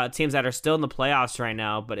the teams that are still in the playoffs right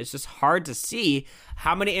now, but it's just hard to see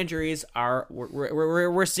how many injuries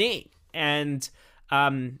we're seeing. And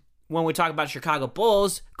when we talk about Chicago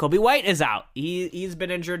Bulls, Kobe White is out. He's been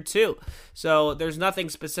injured too. So there's nothing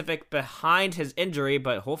specific behind his injury,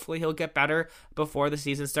 but hopefully he'll get better before the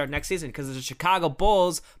season starts next season. Because the Chicago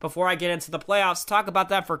Bulls, before I get into the playoffs, talk about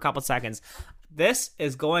that for a couple seconds. This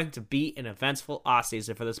is going to be an eventful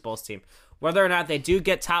offseason for this Bulls team. Whether or not they do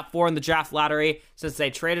get top 4 in the draft lottery, since they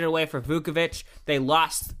traded away for Vucevic, they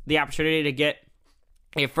lost the opportunity to get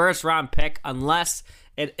a first-round pick unless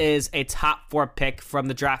it is a top 4 pick from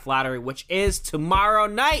the draft lottery, which is tomorrow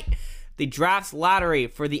night. The draft lottery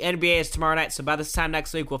for the NBA is tomorrow night, so by this time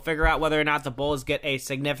next week, we'll figure out whether or not the Bulls get a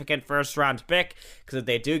significant first-round pick, because if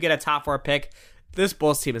they do get a top 4 pick, this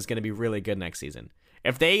Bulls team is going to be really good next season.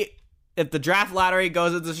 If the draft lottery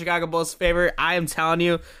goes into the Chicago Bulls' favor, I am telling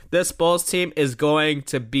you, this Bulls team is going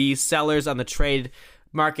to be sellers on the trade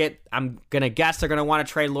market. I'm going to guess they're going to want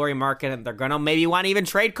to trade Lauri Markkanen, and they're going to maybe want to even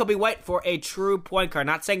trade Kobe White for a true point guard.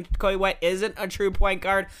 Not saying Kobe White isn't a true point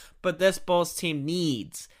guard, but this Bulls team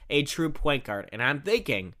needs a true point guard. And I'm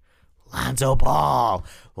thinking, Lonzo Ball.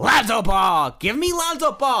 Lonzo Ball. Give me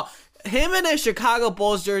Lonzo Ball. Him in a Chicago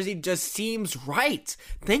Bulls jersey just seems right.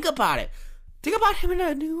 Think about it. Think about him in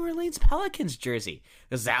a New Orleans Pelicans jersey.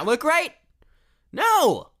 Does that look right?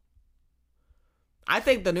 No. I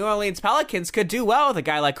think the New Orleans Pelicans could do well with a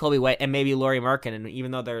guy like Kobe White and maybe Lauri Markkanen. And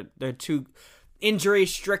even though they're two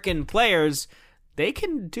injury-stricken players, they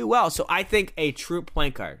can do well. So I think a true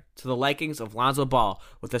point guard to the likings of Lonzo Ball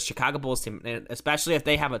with the Chicago Bulls team, and especially if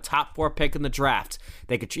they have a top 4 pick in the draft,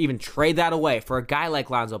 they could even trade that away for a guy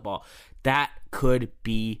like Lonzo Ball. That could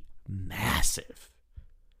be massive.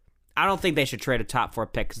 I don't think they should trade a top 4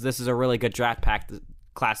 pick because this is a really good draft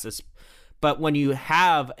class. But when you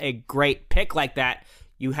have a great pick like that,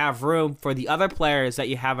 you have room for the other players that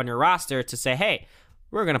you have on your roster to say, hey,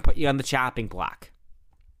 we're going to put you on the chopping block.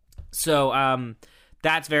 So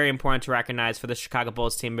that's very important to recognize for the Chicago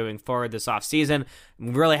Bulls team moving forward this offseason.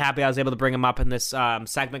 I'm really happy I was able to bring him up in this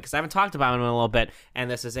segment because I haven't talked about him in a little bit, and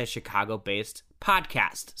this is a Chicago-based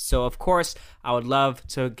podcast. So, of course, I would love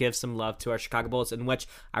to give some love to our Chicago Bulls, in which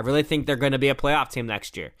I really think they're going to be a playoff team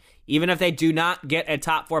next year. Even if they do not get a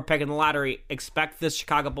top 4 pick in the lottery, expect this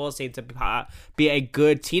Chicago Bulls team to be a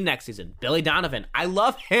good team next season. Billy Donovan, I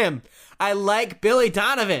love him. I like Billy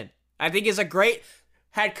Donovan. I think he's a great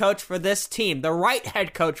head coach for this team, the right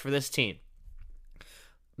head coach for this team.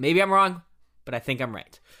 Maybe I'm wrong, but I think I'm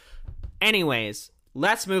right. Anyways,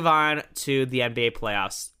 let's move on to the NBA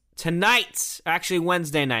playoffs. Tonight, actually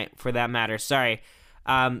Wednesday night for that matter, sorry.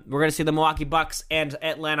 We're going to see the Milwaukee Bucks and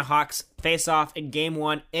Atlanta Hawks face off in Game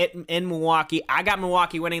 1 in Milwaukee. I got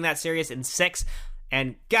Milwaukee winning that series in 6,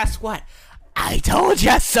 and guess what? I told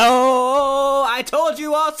you so! I told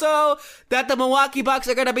you also that the Milwaukee Bucks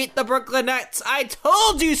are going to beat the Brooklyn Nets. I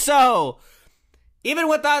told you so! Even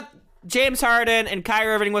without James Harden and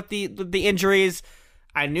Kyrie Irving with the injuries,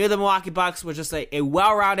 I knew the Milwaukee Bucks was just a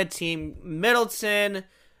well-rounded team. Middleton,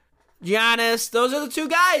 Giannis, those are the two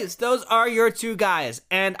guys. Those are your two guys.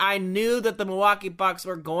 And I knew that the Milwaukee Bucks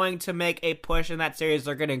were going to make a push in that series.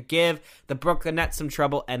 They're going to give the Brooklyn Nets some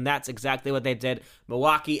trouble, and that's exactly what they did.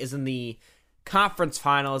 Milwaukee is in the conference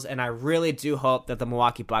finals, and I really do hope that the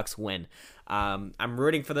Milwaukee Bucks win. I'm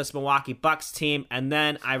rooting for this Milwaukee Bucks team, and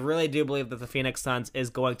then I really do believe that the Phoenix Suns is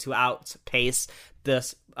going to outpace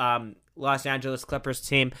this Los Angeles Clippers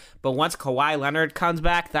team. But once Kawhi Leonard comes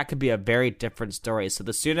back, that could be a very different story. So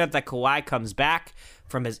the sooner that Kawhi comes back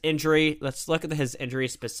from his injury, let's look at his injury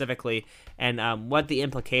specifically and what the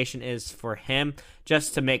implication is for him,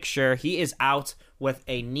 just to make sure he is out with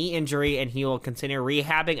a knee injury and he will continue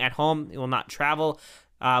rehabbing at home. He will not travel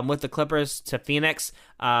with the Clippers to Phoenix.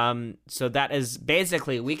 So that is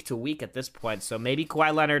basically week to week at this point. So maybe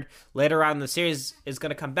Kawhi Leonard later on in the series is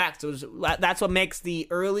going to come back. So that's what makes the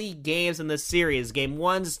early games in this series, game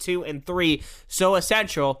 1, 2, and 3, so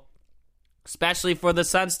essential, especially for the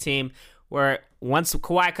Suns team, where once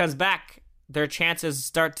Kawhi comes back, their chances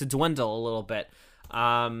start to dwindle a little bit.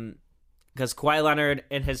 Because Kawhi Leonard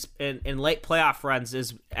in late playoff runs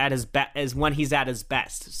is when he's at his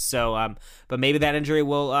best. So, but maybe that injury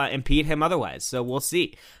will impede him otherwise. So we'll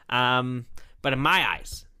see. But in my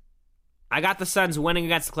eyes, I got the Suns winning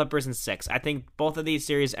against the Clippers in 6. I think both of these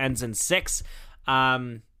series ends in 6.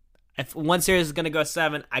 If one series is going to go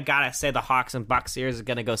 7, I gotta say the Hawks and Bucks series is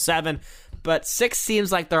going to go 7. But 6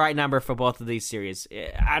 seems like the right number for both of these series.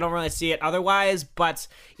 I don't really see it otherwise. But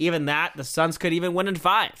even that, the Suns could even win in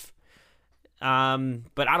 5.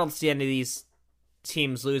 But I don't see any of these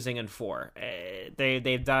teams losing in 4.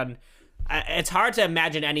 They've done. It's hard to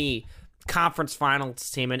imagine any conference finals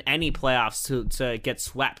team in any playoffs to get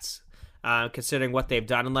swept, considering what they've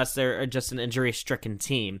done, unless they're just an injury-stricken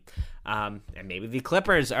team. And maybe the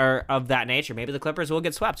Clippers are of that nature. Maybe the Clippers will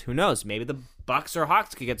get swept. Who knows? Maybe the Bucks or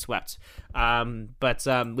Hawks could get swept. But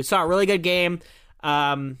we saw a really good game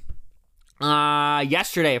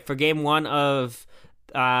yesterday for Game 1 of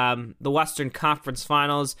the Western Conference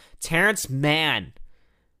Finals. Terrence Mann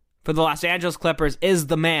for the Los Angeles Clippers is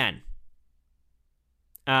the man.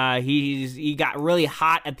 He got really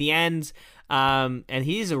hot at the end, and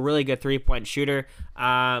he's a really good three-point shooter.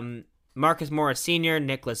 Marcus Morris Sr.,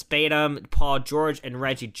 Nicholas Batum, Paul George, and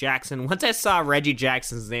Reggie Jackson. Once I saw Reggie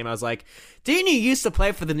Jackson's name, I was like, didn't he used to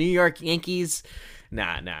play for the New York Yankees?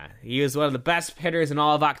 Nah. He was one of the best hitters in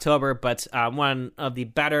all of October, but one of the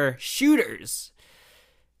better shooters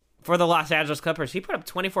for the Los Angeles Clippers. He put up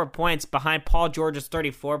 24 points behind Paul George's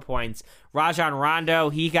 34 points. Rajon Rondo,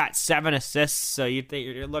 he got 7 assists, so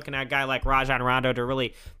you're looking at a guy like Rajon Rondo to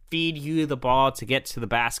really feed you the ball to get to the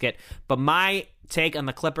basket. But my take on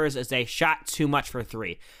the Clippers is they shot too much for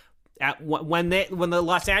 3. When the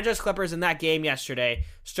Los Angeles Clippers in that game yesterday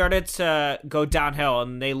started to go downhill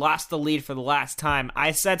and they lost the lead for the last time,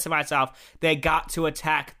 I said to myself, they got to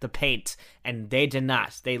attack the paint, and they did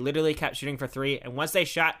not. They literally kept shooting for 3, and once they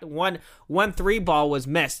shot, one 3 ball was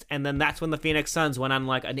missed, and then that's when the Phoenix Suns went on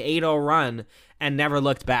like an 8-0 run and never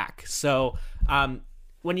looked back. So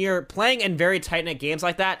when you're playing in very tight-knit games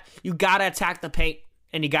like that, you gotta attack the paint,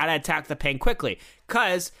 and you gotta attack the paint quickly,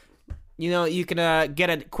 because you can get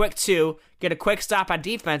a quick 2, get a quick stop on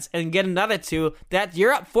defense, and get another 2. That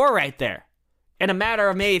you're up 4 right there in a matter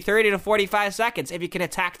of maybe 30 to 45 seconds if you can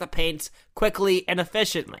attack the paint quickly and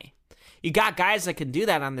efficiently. You got guys that can do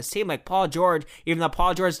that on this team, like Paul George, even though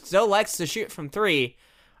Paul George still likes to shoot from 3.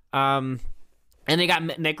 And they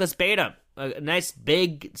got Nicholas Batum, a nice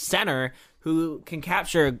big center who can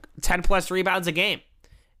capture 10-plus rebounds a game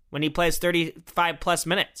when he plays 35-plus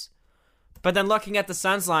minutes. But then looking at the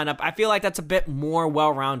Suns lineup, I feel like that's a bit more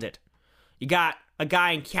well-rounded. You got a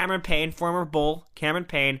guy in Cameron Payne, former Bull, Cameron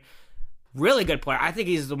Payne, really good player. I think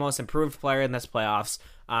he's the most improved player in this playoffs.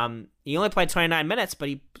 He only played 29 minutes, but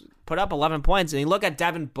he put up 11 points. And you look at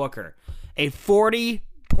Devin Booker, a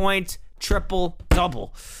 40-point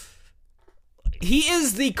triple-double. He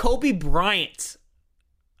is the Kobe Bryant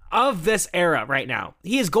of this era right now.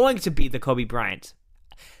 He is going to be the Kobe Bryant.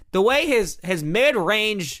 The way his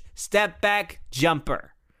mid-range step-back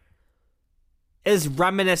jumper is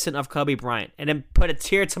reminiscent of Kobe Bryant. And it put a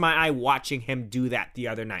tear to my eye watching him do that the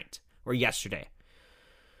other night, or yesterday.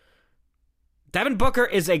 Devin Booker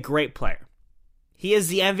is a great player. He is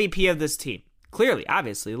the MVP of this team. Clearly,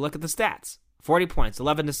 obviously, look at the stats. 40 points,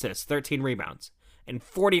 11 assists, 13 rebounds, in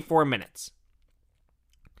 44 minutes.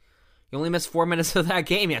 He only missed 4 minutes of that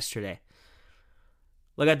game yesterday.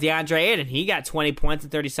 Look at DeAndre Ayton. He got 20 points in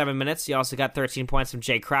 37 minutes. He also got 13 points from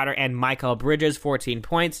Jay Crowder and Michael Bridges, 14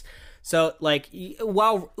 points. So,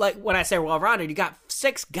 when I say well-rounded, you got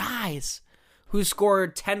 6 guys who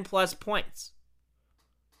scored 10-plus points.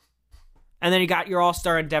 And then you got your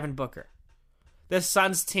all-star in Devin Booker. This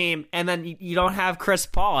Suns team, and then you don't have Chris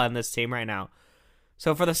Paul on this team right now.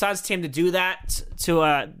 So for the Suns team to do that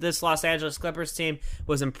to this Los Angeles Clippers team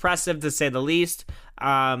was impressive, to say the least.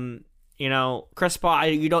 Chris Paul,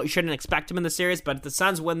 you shouldn't expect him in the series, but if the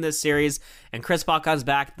Suns win this series and Chris Paul comes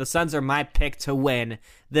back, the Suns are my pick to win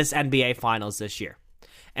this NBA Finals this year.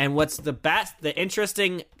 And what's the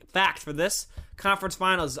interesting fact for this conference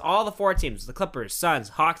finals is all the 4 teams, the Clippers, Suns,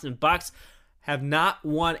 Hawks, and Bucks, have not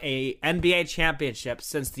won a NBA championship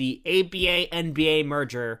since the ABA-NBA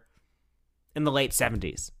merger in the late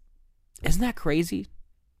 70s. Isn't that crazy?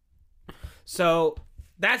 So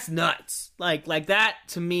that's nuts. Like that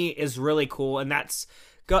to me is really cool, and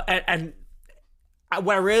and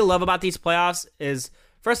what I really love about these playoffs is,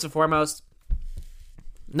 first and foremost,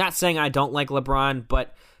 not saying I don't like LeBron,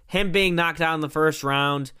 but him being knocked out in the first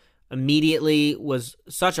round immediately was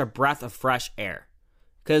such a breath of fresh air.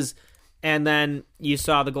 And then you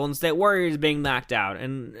saw the Golden State Warriors being knocked out.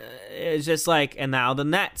 And it's just and now the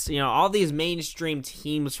Nets. All these mainstream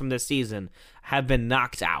teams from this season have been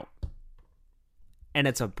knocked out. And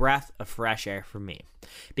it's a breath of fresh air for me.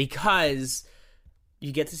 Because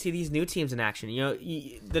you get to see these new teams in action.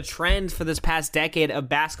 The trend for this past decade of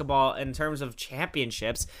basketball in terms of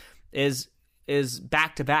championships is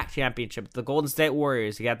back-to-back championships. The Golden State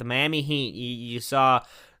Warriors. You got the Miami Heat. You saw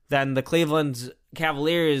then the Cleveland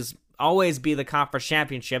Cavaliers always be the conference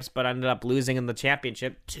championships, but ended up losing in the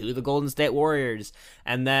championship to the Golden State Warriors.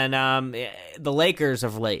 And then the Lakers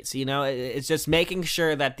of late. So, it's just making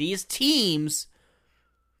sure that these teams,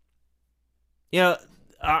 you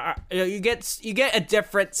get a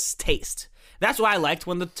different taste. That's why I liked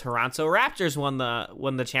when the Toronto Raptors won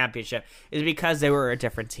the championship, is because they were a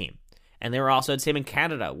different team. And they were also a team in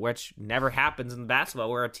Canada, which never happens in basketball,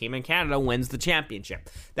 where a team in Canada wins the championship.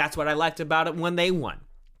 That's what I liked about it when they won.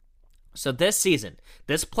 So this season,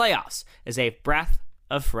 this playoffs, is a breath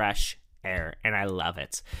of fresh air, and I love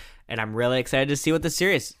it. And I'm really excited to see what the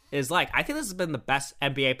series is like. I think this has been the best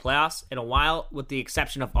NBA playoffs in a while, with the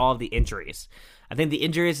exception of all of the injuries. I think the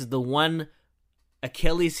injuries is the one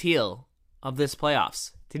Achilles heel of this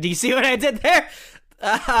playoffs. Did you see what I did there?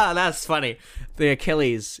 That's funny. The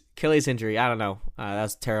Achilles injury. I don't know.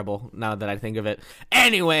 That's terrible now that I think of it.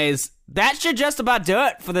 Anyways, that should just about do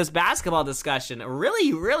it for this basketball discussion. A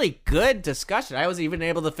really, really good discussion. I was even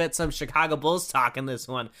able to fit some Chicago Bulls talk in this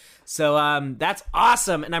one. So that's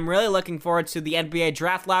awesome. And I'm really looking forward to the NBA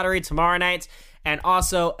draft lottery tomorrow night. And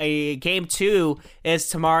also, a Game 2 is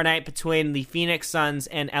tomorrow night between the Phoenix Suns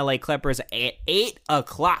and LA Clippers at 8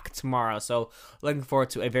 o'clock tomorrow. So, looking forward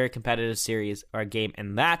to a very competitive series or game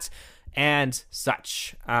in that and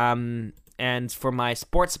such. And for my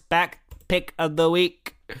sports back pick of the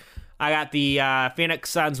week, I got the Phoenix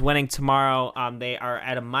Suns winning tomorrow. They are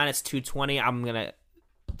at a minus 220. I'm going to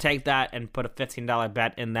take that and put a $15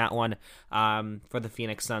 bet in that one for the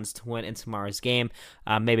Phoenix Suns to win in tomorrow's game.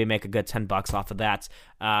 Maybe make a good $10 off of that.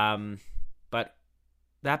 But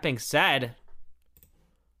that being said,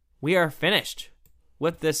 we are finished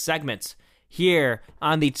with this segment here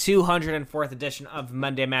on the 204th edition of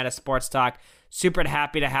Monday Madness Sports Talk. Super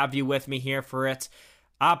happy to have you with me here for it.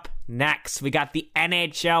 Up next, we got the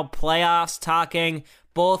NHL playoffs talking.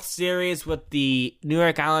 Both series with the New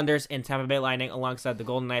York Islanders and Tampa Bay Lightning alongside the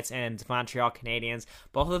Golden Knights and Montreal Canadiens.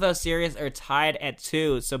 Both of those series are tied at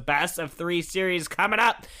 2. So best of 3 series coming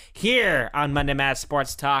up here on Monday Madness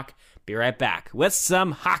Sports Talk. Be right back with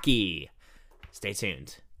some hockey. Stay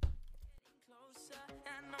tuned.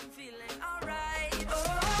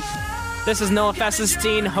 This is Noah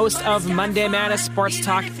Fessestein, host of Monday Madness Sports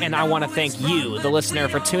Talk, and I want to thank you, the listener,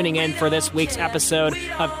 for tuning in for this week's episode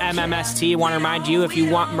of MMST. I want to remind you, if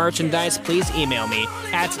you want merchandise, please email me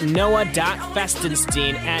at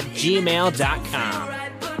noah.festenstein@gmail.com.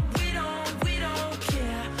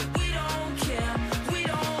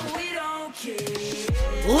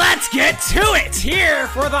 Let's get to it here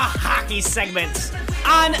for the hockey segment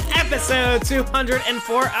on episode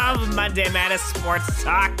 204 of Monday Madness Sports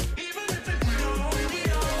Talk.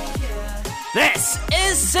 This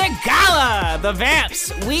is Sigala, the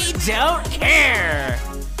Vamps. We don't care.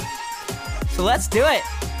 So let's do it.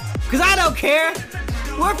 Because I don't care.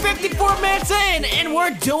 We're 54 minutes in, and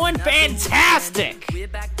we're doing fantastic.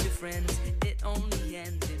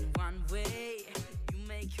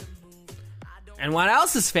 And what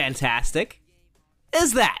else is fantastic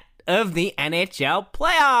is that of the NHL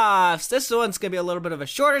playoffs. This one's going to be a little bit of a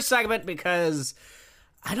shorter segment because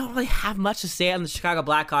I don't really have much to say on the Chicago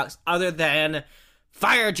Blackhawks other than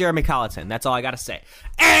fire Jeremy Colliton. That's all I got to say.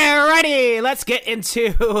 Alrighty, let's get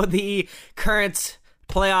into the current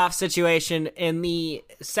playoff situation in the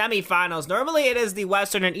semifinals. Normally it is the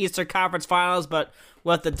Western and Eastern Conference Finals, but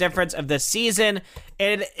with the difference of this season,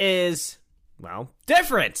 it is, well,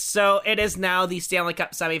 different. So it is now the Stanley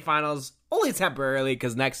Cup semifinals, only temporarily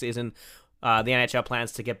because next season the NHL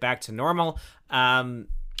plans to get back to normal.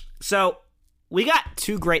 So we got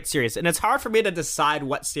two great series, and it's hard for me to decide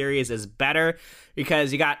what series is better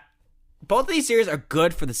because you got both of these series are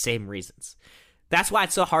good for the same reasons. That's why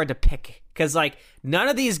it's so hard to pick because like none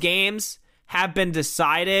of these games have been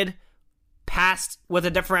decided past with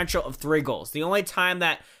a differential of 3 goals. The only time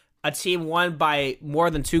that a team won by more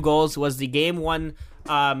than 2 goals was the game 1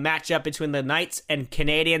 matchup between the Knights and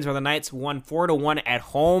Canadiens, where the Knights won 4-1 at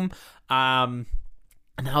home, and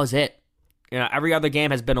that was it. You know, every other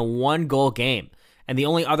game has been a 1-goal game, and the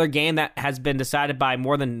only other game that has been decided by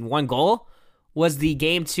more than 1 goal was the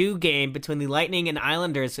game 2 game between the Lightning and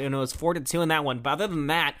Islanders, and it was 4-2 in that one. But other than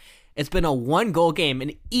that, it's been a 1-goal game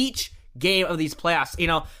in each game of these playoffs. You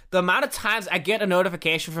know, the amount of times I get a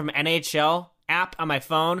notification from NHL app on my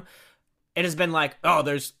phone, it has been like, oh,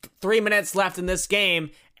 there's 3 minutes left in this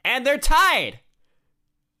game, and they're tied.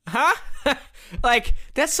 Huh? Like,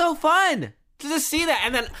 that's so fun to just see that.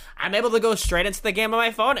 And then I'm able to go straight into the game on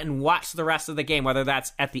my phone and watch the rest of the game, whether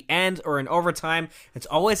that's at the end or in overtime. It's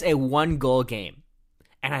always a 1-goal game,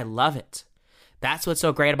 and I love it. That's what's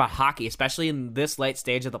so great about hockey, especially in this late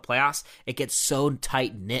stage of the playoffs. It gets so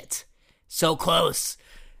tight-knit, so close.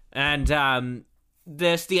 And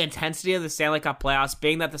the intensity of the Stanley Cup playoffs,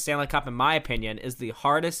 being that the Stanley Cup, in my opinion, is the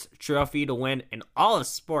hardest trophy to win in all of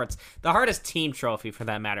sports, the hardest team trophy for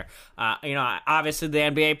that matter. You know, obviously the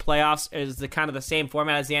NBA playoffs is the kind of the same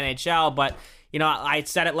format as the NHL, but you know, I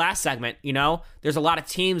said it last segment. You know, there's a lot of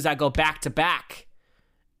teams that go back to back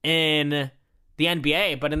in the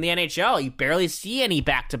NBA, but in the NHL, you barely see any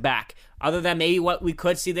back to back, other than maybe what we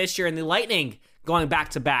could see this year in the Lightning going back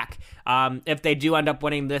to back, if they do end up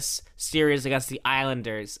winning this series against the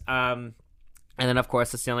Islanders. And then, of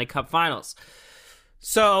course, the Stanley Cup Finals.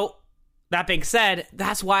 So, that being said,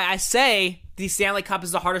 that's why I say the Stanley Cup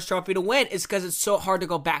is the hardest trophy to win, is because it's so hard to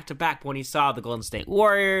go back to back. When you saw the Golden State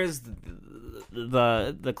Warriors,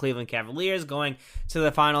 the Cleveland Cavaliers going to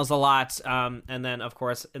the finals a lot, and then, of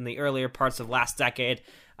course, in the earlier parts of last decade,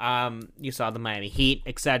 you saw the Miami Heat,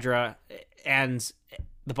 etc., and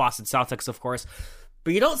the Boston Celtics, of course.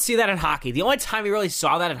 But you don't see that in hockey. The only time you really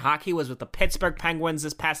saw that in hockey was with the Pittsburgh Penguins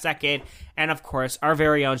this past decade, and of course, our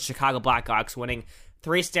very own Chicago Blackhawks winning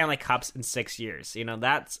 3 Stanley Cups in 6 years. You know,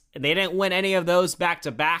 they didn't win any of those back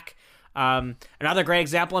to back. Another great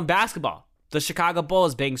example in basketball, the Chicago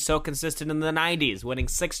Bulls being so consistent in the 90s, winning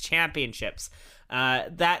 6 championships.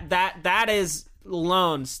 That is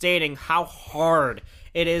alone stating how hard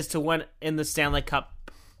it is to win in the Stanley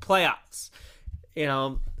Cup playoffs. You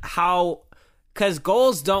know, because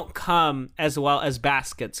goals don't come as well as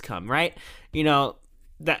baskets come, right? You know,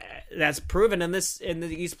 that's proven in these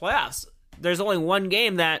playoffs. There's only one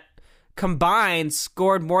game that combined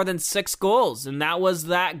scored more than 6 goals, and that was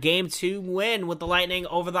that game 2 win with the Lightning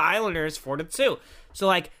over the Islanders 4-2. So,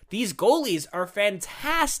 like, these goalies are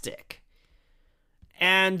fantastic.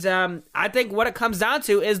 And I think what it comes down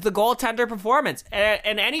to is the goaltender performance.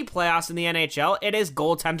 In any playoffs in the NHL, it is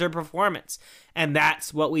goaltender performance. And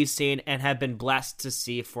that's what we've seen and have been blessed to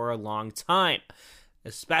see for a long time.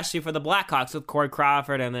 Especially for the Blackhawks with Corey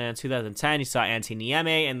Crawford. And then in 2010, you saw Antti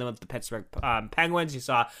Niemi. And then with the Pittsburgh Penguins, you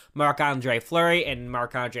saw Marc-Andre Fleury. And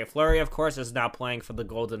Marc-Andre Fleury, of course, is now playing for the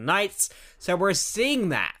Golden Knights. So we're seeing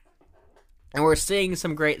that. And we're seeing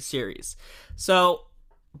some great series. So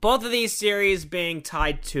both of these series being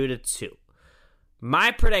tied 2-2.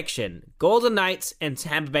 My prediction, Golden Knights and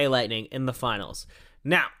Tampa Bay Lightning in the finals.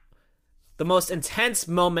 Now, the most intense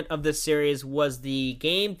moment of this series was the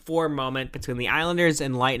Game 4 moment between the Islanders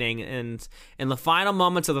and Lightning, and in the final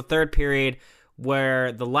moments of the third period,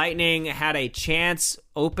 where the Lightning had a chance,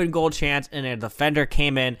 open goal chance, and a defender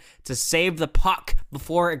came in to save the puck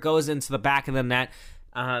before it goes into the back of the net.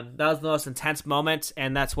 That was the most intense moment,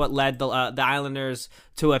 and that's what led the Islanders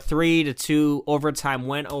to a 3-2 overtime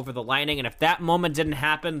win over the Lightning. And if that moment didn't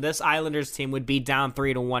happen, this Islanders team would be down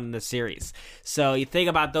 3-1 in the series. So you think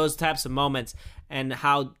about those types of moments and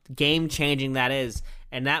how game-changing that is.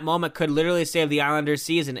 And that moment could literally save the Islanders'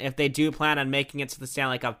 season if they do plan on making it to the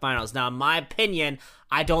Stanley Cup Finals. Now, in my opinion,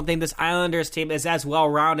 I don't think this Islanders team is as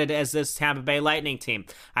well-rounded as this Tampa Bay Lightning team.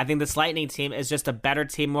 I think this Lightning team is just a better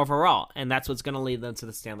team overall, and that's what's going to lead them to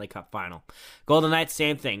the Stanley Cup final. Golden Knights,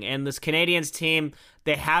 same thing. And this Canadiens team,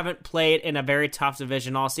 they haven't played in a very tough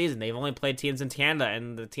division all season. They've only played teams in Canada,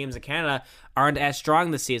 and the teams in Canada aren't as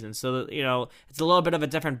strong this season. So, it's a little bit of a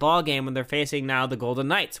different ball game when they're facing now the Golden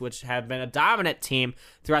Knights, which have been a dominant team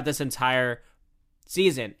throughout this entire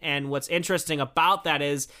season. And what's interesting about that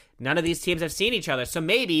is none of these teams have seen each other. So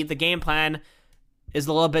maybe the game plan is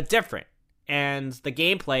a little bit different. And the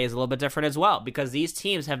gameplay is a little bit different as well, because these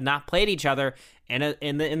teams have not played each other in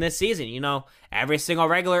this season. Every single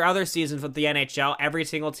regular other season with the NHL, every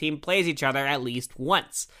single team plays each other at least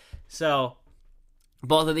once. So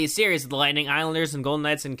both of these series, the Lightning, Islanders, and Golden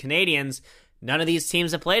Knights and Canadiens, none of these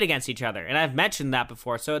teams have played against each other, and I've mentioned that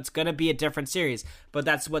before, so it's going to be a different series. But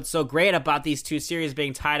that's what's so great about these two series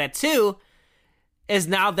being tied at 2, is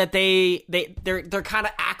now that they're kind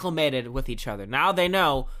of acclimated with each other. Now they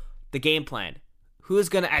know the game plan. Who's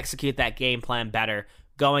going to execute that game plan better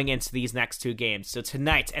going into these next 2 games? So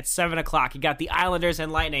tonight at 7 o'clock, you got the Islanders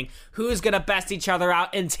and Lightning. Who's going to best each other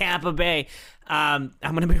out in Tampa Bay? I'm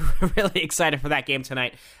going to be really excited for that game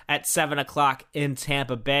tonight at 7 o'clock in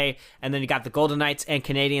Tampa Bay. And then you got the Golden Knights and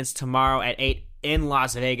Canadiens tomorrow at 8 in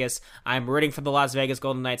Las Vegas. I'm rooting for the Las Vegas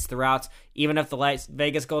Golden Knights throughout. Even if the Las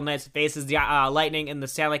Vegas Golden Knights faces the Lightning in the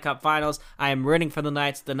Stanley Cup Finals, I am rooting for the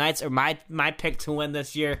Knights. The Knights are my pick to win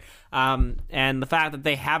this year. And the fact that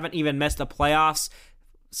they haven't even missed the playoffs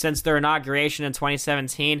since their inauguration in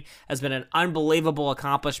 2017 has been an unbelievable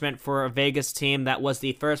accomplishment for a Vegas team that was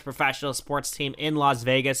the first professional sports team in Las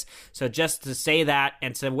Vegas. So just to say that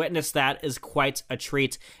and to witness that is quite a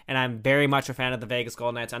treat, and I'm very much a fan of the Vegas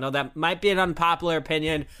Golden Knights. I know that might be an unpopular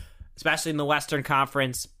opinion, especially in the Western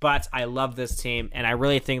Conference, but I love this team, and I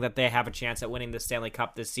really think that they have a chance at winning the Stanley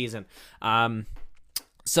Cup this season.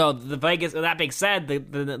 So the Vegas, that being said,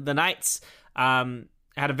 the Knights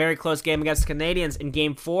had a very close game against the Canadiens in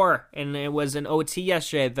Game 4, and it was an OT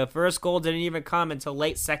yesterday. The first goal didn't even come until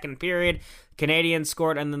late second period. Canadiens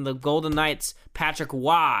scored, and then the Golden Knights, Patrick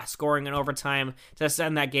Waugh, scoring in overtime to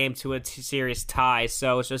send that game to a series tie.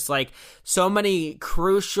 So it's just like so many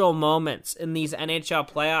crucial moments in these NHL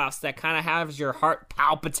playoffs that kind of has your heart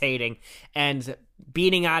palpitating and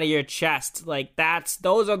beating out of your chest. Like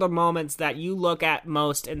those are the moments that you look at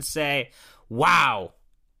most and say, wow,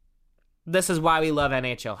 this is why we love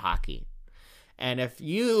NHL hockey. And if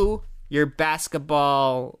your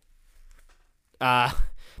basketball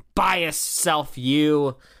biased self,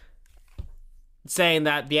 you saying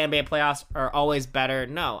that the NBA playoffs are always better,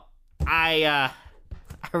 no. I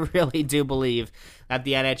really do believe that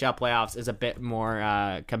the NHL playoffs is a bit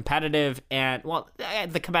more competitive. And, well,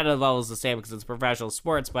 the competitive level is the same because it's professional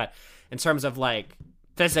sports, but in terms of, like,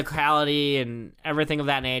 physicality and everything of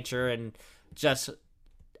that nature and just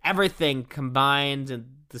everything combined, and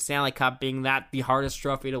the Stanley Cup being the hardest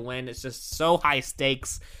trophy to win, it's just so high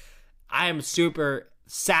stakes. I am super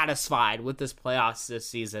satisfied with this playoffs this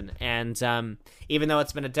season, and even though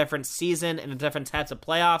it's been a different season and a different types of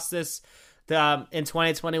playoffs in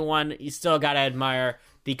 2021, you still got to admire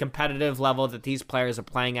the competitive level that these players are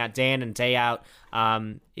playing at day in and day out.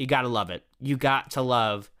 You got to love it. You got to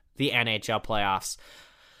love the NHL playoffs.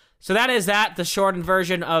 So that is the shortened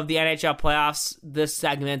version of the NHL playoffs, this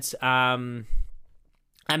segment. I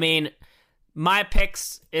mean, my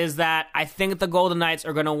picks is that I think the Golden Knights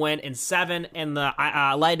are going to win in 7, and the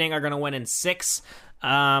Lightning are going to win in 6.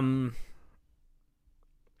 That's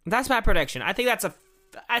my prediction. I think that's a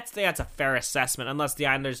fair assessment, unless the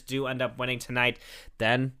Islanders do end up winning tonight.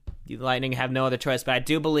 Then the Lightning have no other choice, but I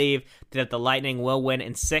do believe that the Lightning will win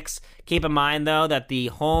in 6. Keep in mind, though, that the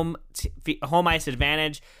home ice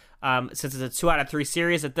advantage, since it's a 2 out of 3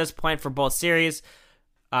 series at this point for both series,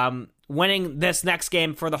 winning this next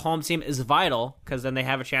game for the home team is vital, because then they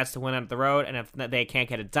have a chance to win on the road, and if they can't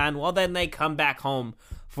get it done, well, then they come back home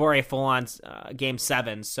for a full-on Game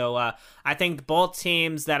 7. So I think both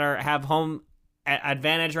teams that have home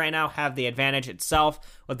advantage right now have the advantage itself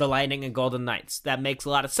with the Lightning and Golden Knights. That makes a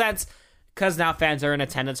lot of sense, because now fans are in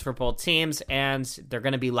attendance for both teams, and they're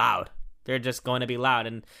going to be loud. They're just going to be loud,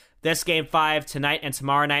 and this Game 5 tonight and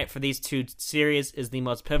tomorrow night for these two series is the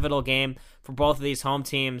most pivotal game for both of these home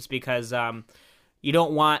teams, because you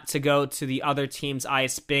don't want to go to the other team's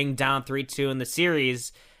ice being down 3-2 in the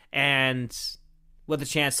series and with a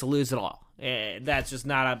chance to lose it all. That's just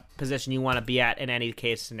not a position you want to be at in any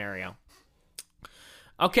case scenario.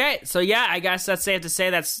 Okay, so yeah, I guess that's safe to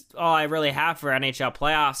say that's all I really have for NHL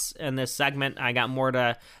playoffs in this segment. I got more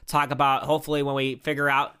to talk about, hopefully, when we figure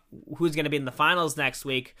out who's going to be in the finals next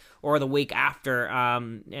week or the week after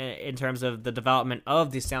in terms of the development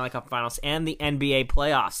of the Stanley Cup Finals and the NBA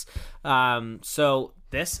playoffs. So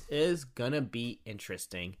this is going to be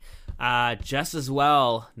interesting. Just as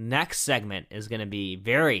well, next segment is going to be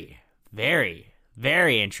very, very,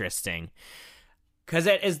 very interesting, because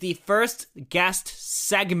it is the first guest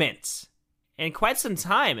segment in quite some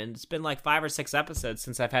time, and it's been like 5 or 6 episodes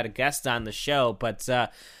since I've had a guest on the show, but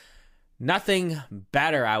nothing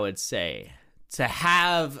better, I would say, to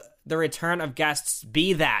have the return of guests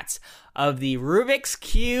be that of the Rubik's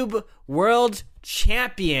Cube World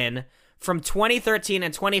Champion from 2013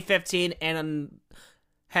 and 2015, and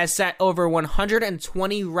has set over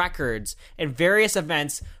 120 records in various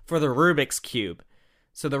events for the Rubik's Cube.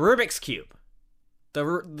 So the Rubik's Cube,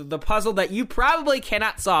 the puzzle that you probably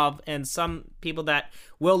cannot solve, and some people that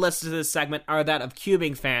will listen to this segment are that of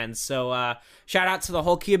cubing fans. So shout out to the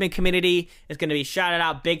whole cubing community. It's going to be shouted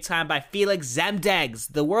out big time by Felix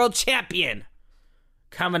Zemdegs, the world champion,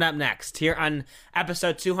 coming up next here on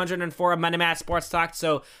episode 204 of Monday Night Sports Talk.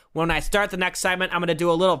 So when I start the next segment, I'm going to do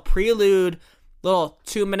a little prelude, little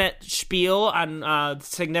 2-minute spiel on the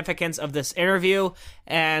significance of this interview,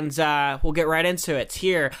 and we'll get right into it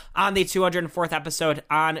here on the 204th episode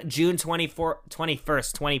on June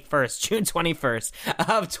 21st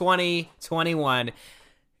of 2021.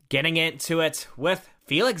 Getting into it with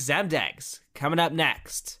Felix Zemdegs coming up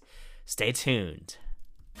next. Stay tuned.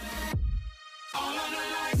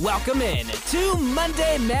 Welcome in to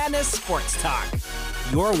Monday Madness Sports Talk,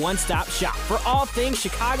 your one-stop shop for all things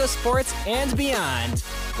Chicago sports and beyond,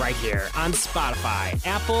 right here on Spotify,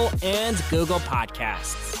 Apple, and Google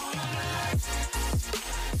Podcasts.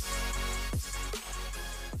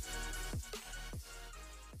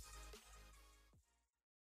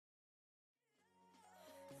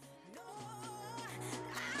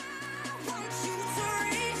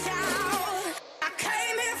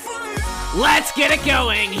 Let's get it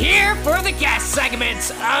going here for the guest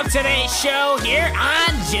segment of today's show here on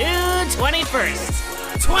June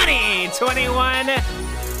 21st, 2021.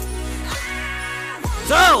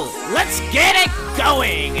 So, let's get it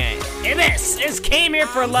going. And this is Came Here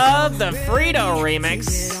for Love, the Frito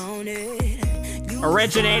remix,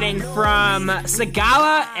 originating from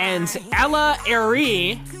Sigala and Ella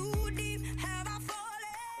Eyre.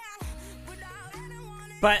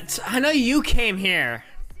 But I know you came here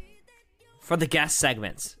for the guest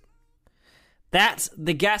segments. That's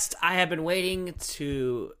the guest I have been waiting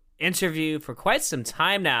to interview for quite some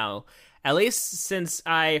time now, at least since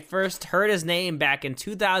I first heard his name back in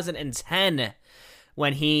 2010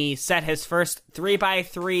 when he set his first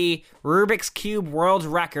 3x3 Rubik's Cube world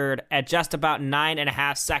record at just about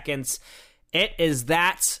 9.5 seconds. It is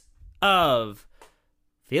that of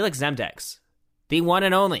Felix Zemdegs. The one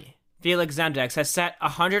and only Felix Zemdegs has set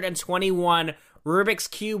 121 Rubik's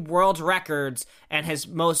Cube world records, and his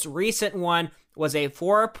most recent one was a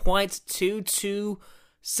 4.22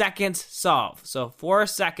 second solve. So 4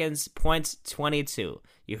 seconds, 0.22.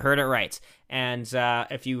 You heard it right. And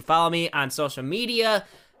if you follow me on social media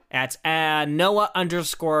at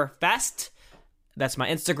Noah_Fest, that's my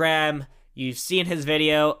Instagram. You've seen his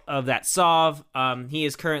video of that solve. He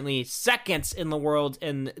is currently second in the world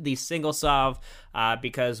in the single solve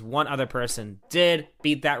because one other person did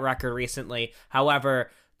beat that record recently.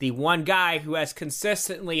 However, the one guy who has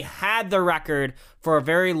consistently had the record for a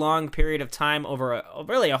very long period of time, over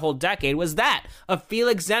really a whole decade, was that of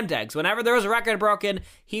Felix Zemdegs. Whenever there was a record broken,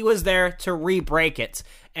 he was there to re-break it.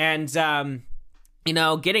 And,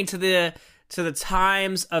 getting to the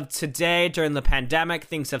times of today during the pandemic,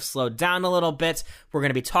 things have slowed down a little bit. We're going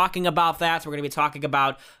to be talking about that. We're going to be talking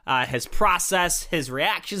about his process, his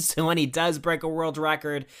reactions to when he does break a world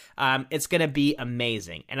record. It's going to be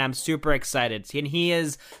amazing, and I'm super excited. And he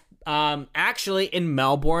is actually in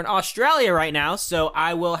Melbourne, Australia right now, so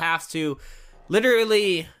I will have to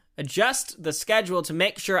literally adjust the schedule to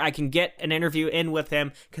make sure I can get an interview in with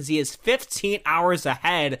him, because he is 15 hours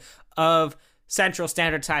ahead of Central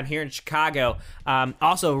Standard Time here in Chicago.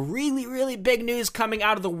 Also, really, really big news coming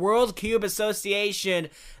out of the World Cube Association.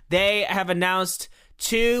 They have announced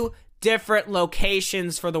 2 different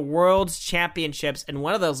locations for the World Championships, and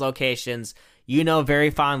one of those locations you know very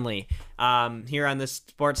fondly here on this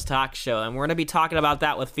Sports Talk Show. And we're going to be talking about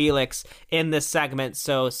that with Felix in this segment,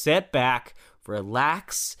 so sit back,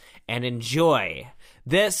 relax, and enjoy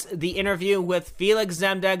the interview with Felix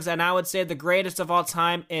Zemdegs, and I would say the greatest of all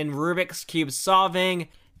time in Rubik's Cube solving.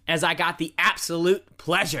 as I got the absolute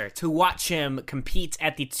pleasure to watch him compete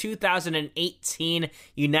at the 2018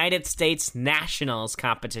 United States Nationals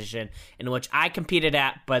competition, in which I competed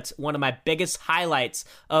at, but one of my biggest highlights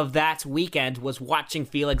of that weekend was watching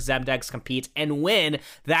Felix Zemdegs compete and win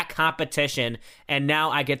that competition, and now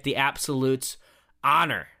I get the absolute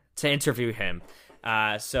honor to interview him.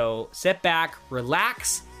 So sit back,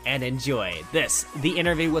 relax, and enjoy this, the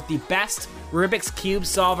interview with the best Rubik's Cube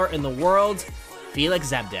solver in the world,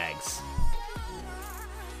 Felix Zemdegs.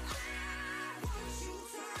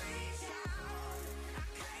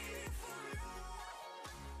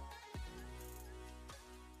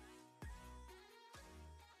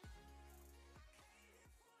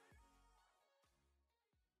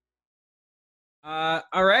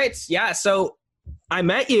 All right. Yeah. So I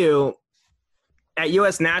met you at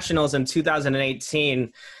U.S. Nationals in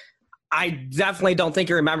 2018. I definitely don't think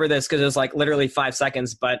you remember this because it was like literally 5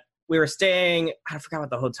 seconds, but we were staying, I forgot what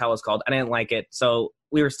the hotel was called. I didn't like it. So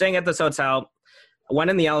we were staying at this hotel. I went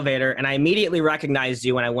in the elevator, and I immediately recognized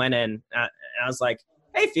you when I went in. And I was like,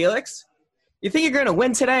 hey, Felix, you think you're going to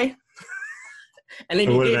win today? And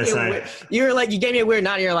then you gave me a weird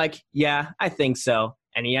nod, and you're like, yeah, I think so.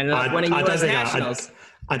 And he ended up winning U.S. Nationals.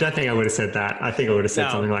 I don't think I would have said that. I think I would have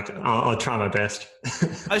said something like, I'll try my best.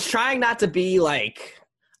 I was trying not to be like,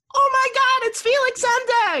 oh my God, it's Felix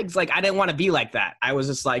Zemdegs. Like, I didn't want to be like that. I was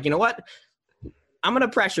just like, you know what? I'm going to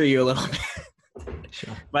pressure you a little bit.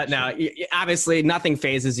 Sure. But no, obviously nothing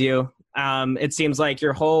phases you. It seems like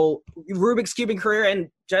your whole Rubik's Cubing career and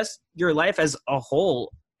just your life as a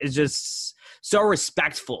whole is just so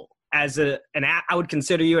respectful. I would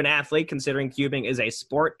consider you an athlete, considering cubing is a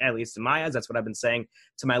sport, at least in my eyes. That's what I've been saying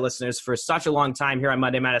to my listeners for such a long time here on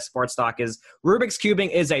Monday Madness Sports Talk is Rubik's Cubing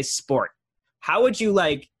is a sport. How would you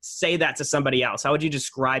say that to somebody else? How would you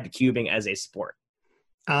describe cubing as a sport?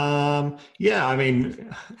 Yeah, I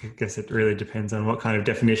mean, I guess it really depends on what kind of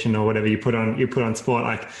definition or whatever you put on sport.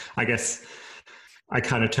 Like, I guess I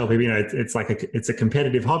kind of tell people, it's a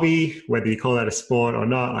competitive hobby, whether you call that a sport or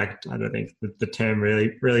not. I don't think the term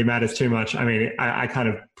really matters too much. I mean, I kind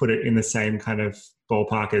of put it in the same kind of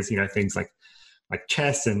ballpark as, things like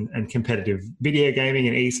chess and competitive video gaming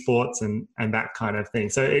and esports and that kind of thing.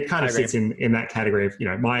 So it kind of sits in that category of,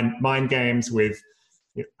 mind games with,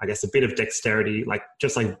 I guess, a bit of dexterity,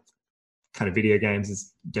 just like kind of video games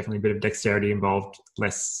is definitely a bit of dexterity involved,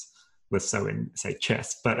 less so in, say,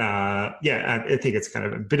 chess. But I think it's kind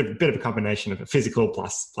of a bit of a combination of a physical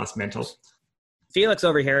plus mental. Felix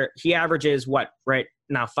over here, he averages what right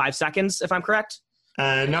now 5 seconds, if I'm correct?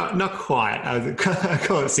 Not quite. I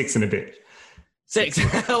call it 6 and a bit.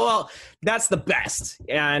 6. Well, that's the best.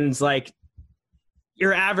 And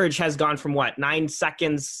your average has gone from 9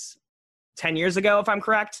 seconds 10 years ago, if I'm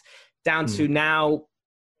correct, down to now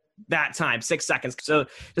that time, 6 seconds. So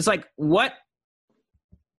just what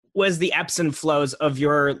was the ebbs and flows of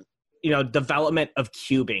your, development of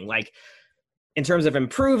cubing? In terms of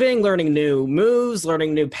improving, learning new moves,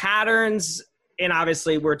 learning new patterns. And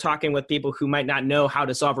obviously we're talking with people who might not know how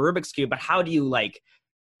to solve a Rubik's Cube, but how do you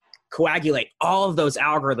coagulate all of those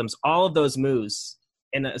algorithms, all of those moves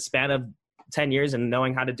in a span of 10 years and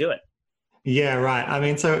knowing how to do it? Yeah, right. I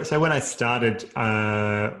mean, so when I started,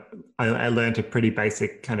 I learned a pretty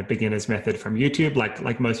basic kind of beginner's method from YouTube,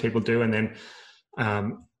 like most people do. And then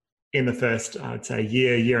in the first, I'd say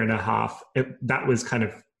year and a half, that was kind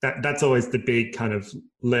of, that's always the big kind of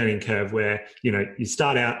learning curve where, you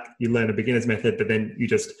start out, you learn a beginner's method, but then you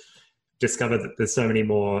just discover that there's so many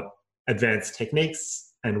more advanced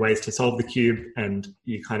techniques and ways to solve the cube, and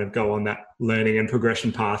you kind of go on that learning and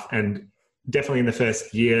progression path. And definitely in the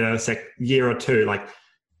first year or two,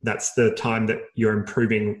 that's the time that you're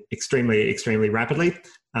improving extremely, extremely rapidly.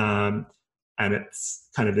 And it's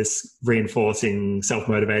kind of this reinforcing,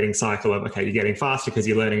 self-motivating cycle of, okay, you're getting faster because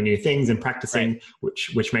you're learning new things and practicing, right,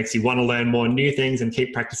 which makes you want to learn more new things and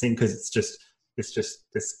keep practicing, because it's just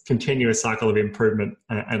this continuous cycle of improvement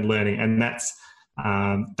and learning. And that's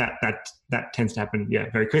that tends to happen,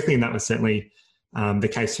 very quickly. And that was certainly the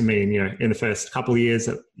case for me. And, in the first couple of years,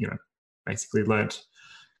 basically learnt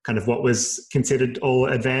kind of what was considered all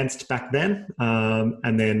advanced back then.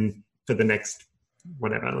 And then for the next,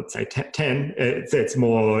 let's say 10, it's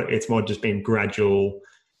more just been gradual,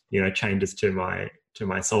 changes to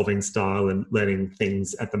my solving style and learning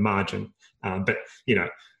things at the margin. But,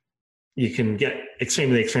 you can get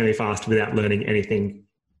extremely, extremely fast without learning anything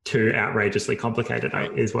too outrageously complicated,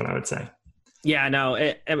 is what I would say. Yeah, no,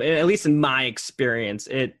 at least in my experience,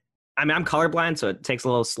 I'm colorblind, so it takes a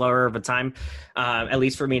little slower of a time, at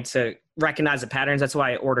least for me to recognize the patterns. That's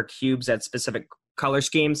why I order cubes at specific color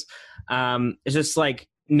schemes. It's just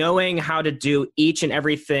knowing how to do each and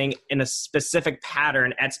everything in a specific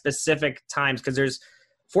pattern at specific times, because there's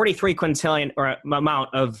 43 quintillion or amount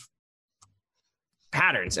of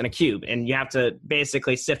patterns in a cube, and you have to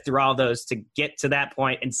basically sift through all those to get to that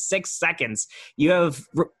point in 6 seconds. You have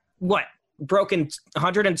broken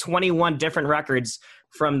 121 different records,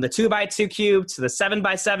 from the 2x2 cube to the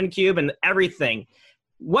 7x7 cube and everything.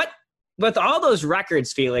 With all those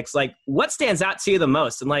records, Felix, like, what stands out to you the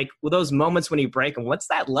most? And like, with those moments when you break them, what's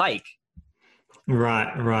that like?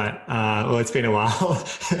 Right. Well, it's been a while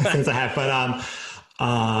since I have, but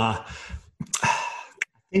I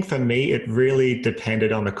think for me, it really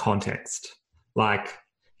depended on the context. Like,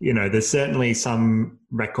 there's certainly some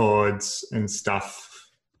records and stuff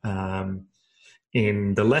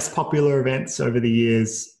in the less popular events over the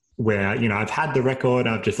years where, I've had the record,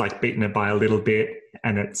 I've just like beaten it by a little bit,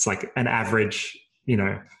 and it's like an average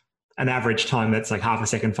time that's like half a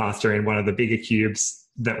second faster in one of the bigger cubes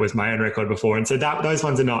that was my own record before. And so those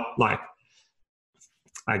ones are not, like,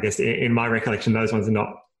 I guess in my recollection, those ones are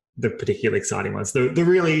not the particularly exciting ones. The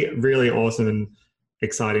really, really awesome and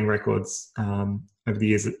exciting records over the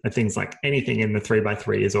years are things like anything in the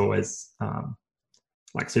 3x3 is always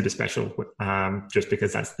like super special, just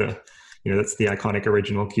because that's the iconic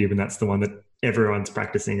original cube, and that's the one that everyone's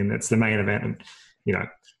practicing, and that's the main event, and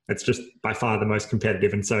it's just by far the most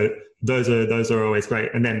competitive. And so those are always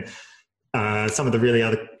great. And then some of the really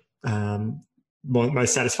other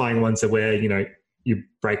most satisfying ones are where you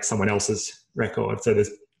break someone else's record. So there's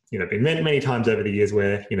been many times over the years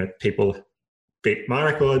where people beat my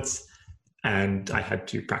records, and I had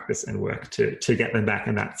to practice and work to get them back,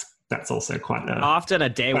 and that's also quite often a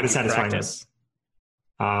day quite a satisfying practice.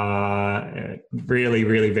 It really,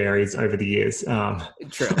 really varies over the years.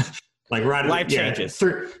 True. Like life changes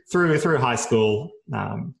through high school,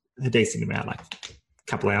 a decent amount, like a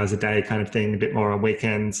couple of hours a day kind of thing, a bit more on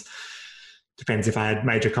weekends. Depends if I had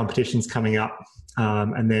major competitions coming up.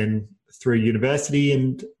 And then through university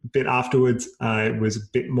and a bit afterwards, it was a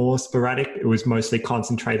bit more sporadic. It was mostly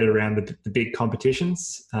concentrated around the big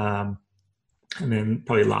competitions. And then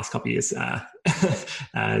probably the last couple of years,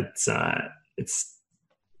 it's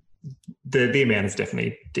the amount has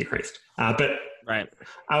definitely decreased. But right,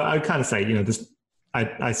 I would kind of say,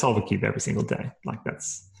 I solve a cube every single day. Like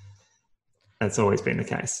that's always been the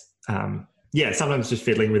case. Sometimes just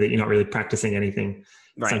fiddling with it. You're not really practicing anything.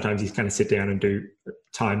 Right. Sometimes you kind of sit down and do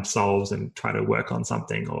time solves and try to work on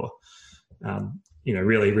something, or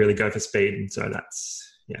really, really go for speed. And so that's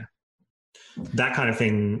that kind of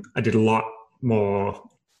thing. I did a lot more,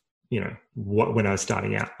 when I was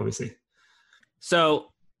starting out, obviously.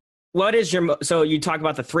 So what is so you talk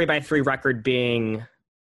about the 3x3 record being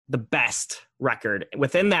the best record.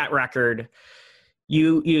 Within that record,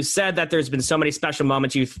 you said that there's been so many special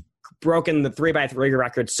moments. You've broken the 3x3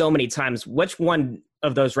 record so many times. Which one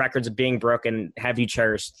of those records being broken have you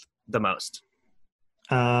cherished the most?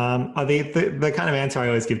 The kind of answer I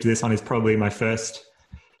always give to this one is probably my first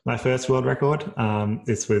world record.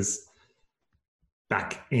 This was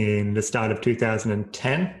back in the start of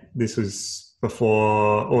 2010. This was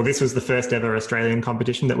this was the first ever Australian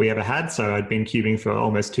competition that we ever had. So I'd been cubing for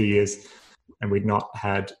almost 2 years, and we'd not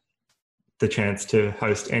had the chance to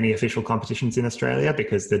host any official competitions in Australia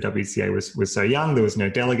because the WCA was so young. There was no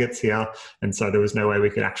delegates here, and so there was no way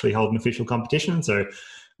we could actually hold an official competition. So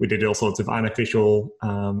we did all sorts of unofficial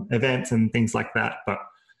events and things like that. But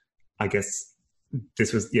I guess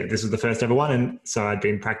this was the first ever one, and so I'd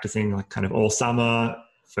been practicing like kind of all summer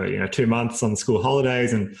for 2 months on the school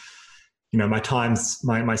holidays, and my times,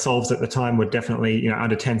 my solves at the time were definitely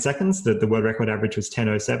under 10 seconds. The world record average was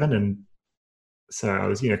 10:07, and so I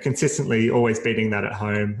was consistently always beating that at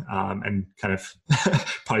home, and kind of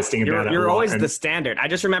posting about it. You're always the standard. I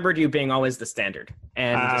just remembered you being always the standard,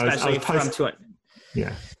 and especially from to it.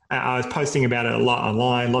 Yeah, I was posting about it a lot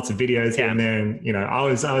online, lots of videos here and there, and I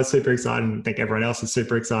was super excited, and I think everyone else was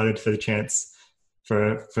super excited for the chance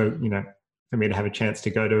for me to have a chance to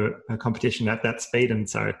go to a competition at that speed, and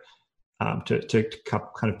so to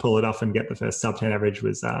kind of pull it off and get the first sub 10 average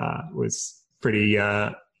was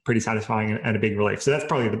pretty satisfying and a big relief. So that's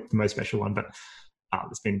probably the most special one, but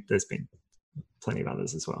there's been plenty of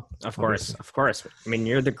others as well. Of course. I mean,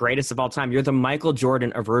 you're the greatest of all time. You're the Michael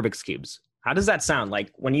Jordan of Rubik's Cubes. How does that sound?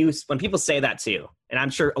 Like when people say that to you, and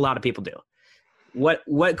I'm sure a lot of people do,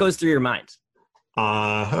 what goes through your mind?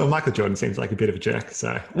 Michael Jordan seems like a bit of a jerk.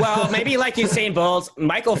 So well, maybe like Usain Bolt,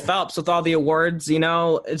 Michael Phelps with all the awards.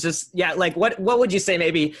 It's just like what would you say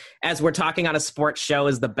maybe as we're talking on a sports show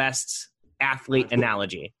is the best athlete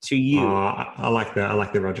analogy to you? I like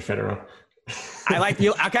the Roger Federer. I like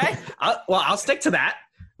you. Okay, I'll stick to that.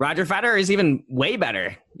 Roger Federer is even way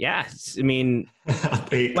better. Yeah. I mean,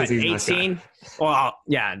 what, 18? Well,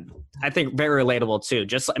 yeah, I think very relatable too.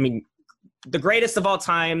 The greatest of all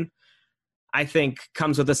time, I think,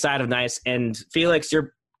 comes with a side of nice. And Felix,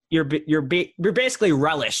 you're basically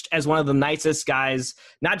relished as one of the nicest guys,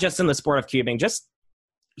 not just in the sport of cubing, just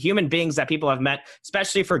human beings that people have met,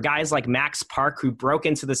 especially for guys like Max Park, who broke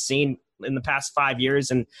into the scene in the past 5 years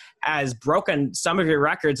and has broken some of your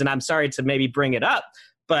records. And I'm sorry to maybe bring it up,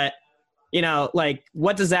 but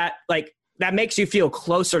what does that that makes you feel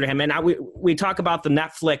closer to him? And we talk about the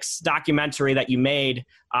Netflix documentary that you made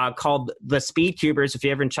called The Speed Cubers. If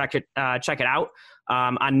you ever check it out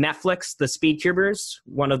on Netflix, The Speed Cubers.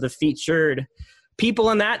 One of the featured people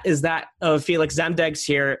in that is that of Felix Zemdegs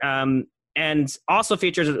here, and also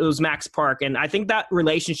features it was Max Park. And I think that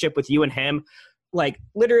relationship with you and him,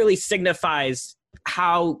 literally signifies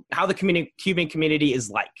how the cubing community is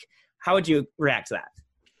like. How would you react to that?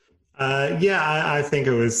 I think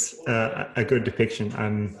it was a good depiction.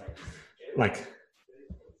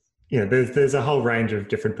 There's a whole range of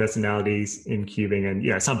different personalities in cubing,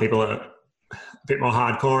 and some people are a bit more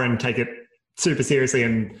hardcore and take it super seriously,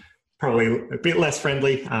 and probably a bit less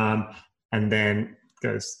friendly. And then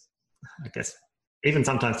goes, I guess, even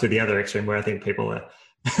sometimes to the other extreme, where I think people are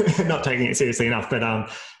not taking it seriously enough. But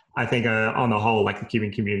I think on the whole, the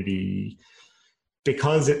cubing community,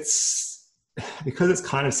 because it's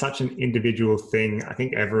kind of such an individual thing, I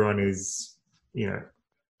think everyone is,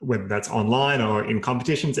 whether that's online or in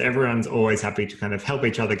competitions, everyone's always happy to kind of help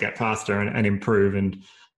each other get faster and improve. And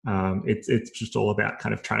it's just all about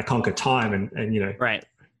kind of trying to conquer time and right.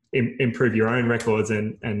 Improve your own records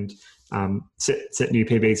and set new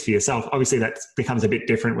PBs for yourself. Obviously, that becomes a bit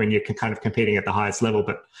different when you're kind of competing at the highest level,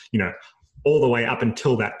 but all the way up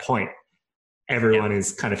until that point, everyone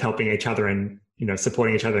is kind of helping each other and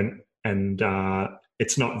supporting each other, and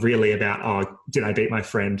it's not really about, oh, did I beat my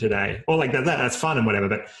friend today, or like that. That's fun and whatever,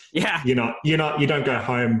 but you don't go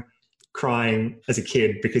home crying as a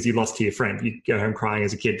kid because you lost to your friend. You go home crying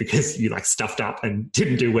as a kid because you stuffed up and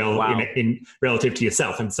didn't do well in relative to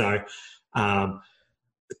yourself. And so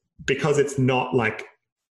because it's not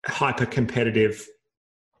hyper competitive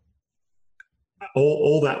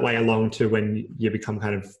all that way along to when you become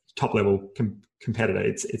kind of top level competitor,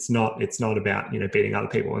 it's not about beating other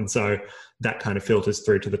people. And so that kind of filters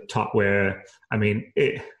through to the top, where I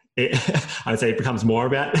would say it becomes more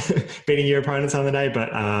about beating your opponents on the day,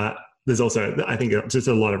 but there's also, I think, just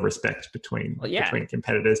a lot of respect between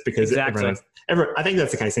competitors, because I think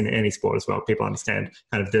that's the case in any sport as well. People understand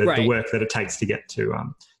kind of the work that it takes to get to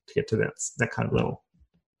that kind of level.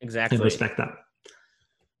 Exactly. And respect that.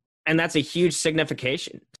 And that's a huge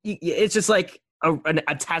signification. It's just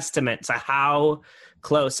a testament to how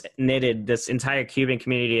close knitted this entire cubing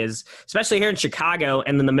community is, especially here in Chicago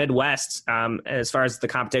and in the Midwest. As far as the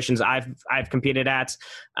competitions I've competed at,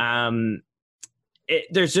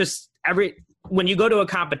 there's just when you go to a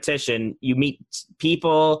competition, you meet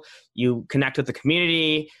people, you connect with the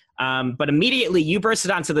community, but immediately you bursted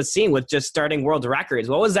onto the scene with just starting world records.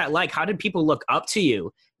 What was that like? How did people look up to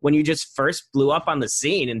you when you just first blew up on the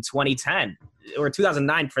scene in 2010 or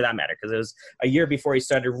 2009 for that matter? Because it was a year before you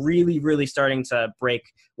started really, really starting to break,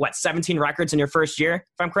 17 records in your first year,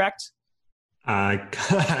 if I'm correct? I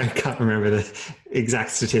can't remember the exact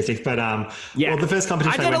statistics, but well, the first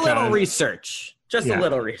competition I did a little research, a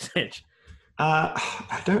little research.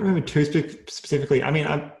 I don't remember too specifically. I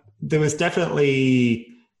mean, there was definitely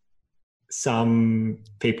some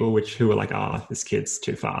people who were like, "Oh, this kid's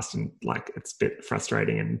too fast," and it's a bit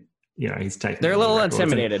frustrating, and he's taking. They're a little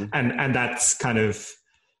intimidated, and that's kind of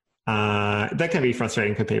that can be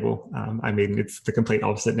frustrating for people. I mean, it's the complete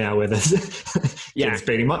opposite now, where there's kids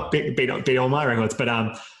beat all my records,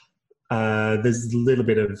 but there's a little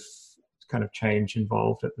bit of kind of change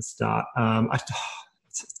involved at the start.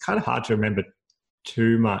 It's kind of hard to remember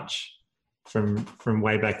too much from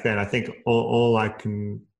way back then. I think all I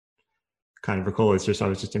can kind of recall is just I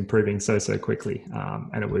was just improving so quickly,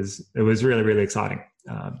 and it was really, really exciting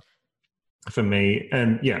for me,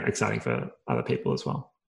 and exciting for other people as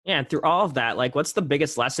well. Yeah, and through all of that, what's the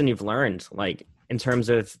biggest lesson you've learned, in terms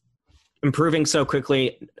of improving so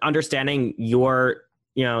quickly, understanding your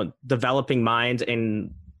developing mind,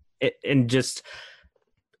 and just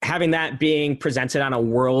having that being presented on a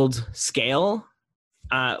world scale?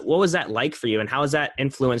 What was that like for you, and how has that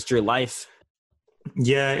influenced your life?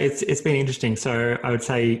 Yeah, it's been interesting. So I would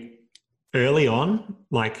say early on,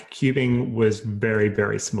 cubing was very,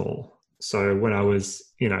 very small. So when I was,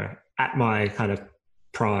 at my kind of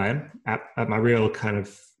prime, at my real kind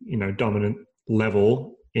of, dominant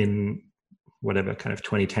level in whatever kind of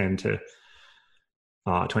 2010 to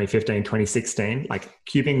 2015, 2016, like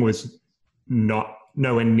cubing was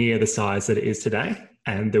nowhere near the size that it is today.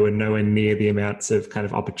 And there were nowhere near the amounts of kind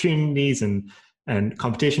of opportunities and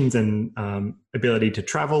competitions and ability to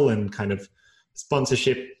travel and kind of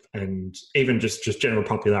sponsorship and even just general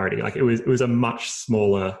popularity. Like it was a much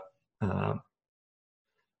smaller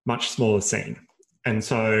scene. And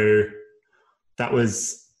so that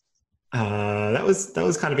was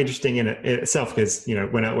kind of interesting in itself, because, you know,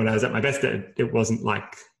 when I was at my best, it wasn't like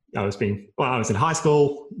I was in high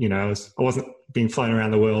school, you know, I wasn't being flown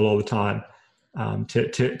around the world all the time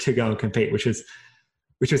to go and compete, which was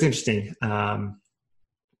interesting.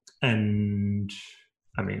 And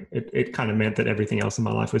I mean, it kind of meant that everything else in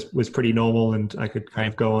my life was pretty normal, and I could kind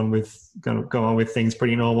of go on with things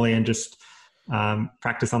pretty normally and just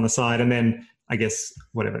practice on the side. And then I guess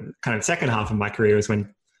whatever kind of second half of my career is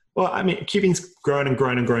when, well, I mean, cubing's grown and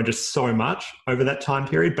grown and grown just so much over that time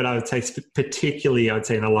period. But I would say particularly, in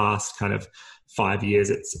the last kind of 5 years,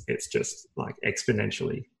 it's just like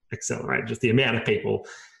exponentially accelerated. Just the amount of people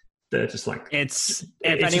that are just like, if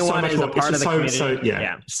anyone is a part of the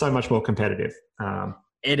community, so much more competitive.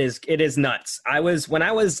 It is nuts. When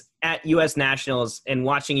I was at U.S. Nationals and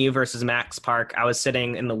watching you versus Max Park, I was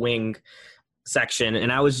sitting in the wing section,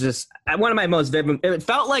 and I was just at one of my most vivid. It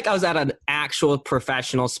felt like I was at an actual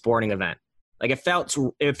professional sporting event. Like it felt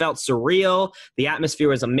surreal. The atmosphere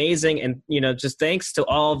was amazing, and you know, just thanks to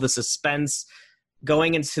all of the suspense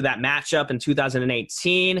going into that matchup in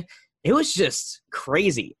 2018, it was just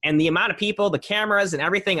crazy. And the amount of people, the cameras, and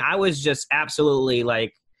everything, I was just absolutely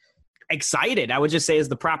like excited, I would just say is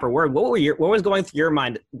the proper word. What was going through your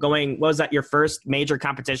mind? What was that, your first major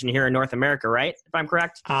competition here in North America, right? If I'm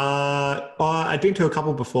correct? I'd been to a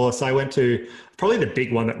couple before. So I went to probably the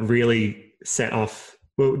big one that really set off,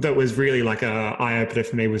 that was really like a eye-opener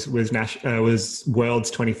for me was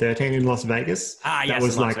Worlds 2013 in Las Vegas. Yes, that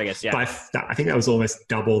was in Las like, Vegas, yeah. I think that was almost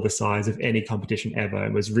double the size of any competition ever.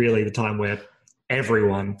 It was really the time where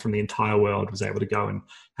everyone from the entire world was able to go and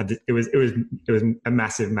have it was a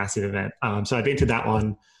massive event. So I've been to that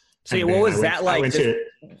one. So what was that like,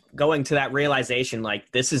 going to that realization,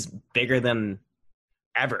 like this is bigger than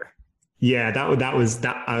ever? Yeah, that was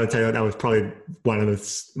I would say that was probably one of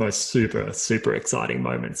the most super exciting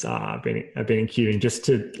moments I've been in cubing, just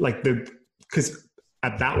to like because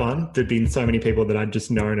at that one there'd been so many people that I'd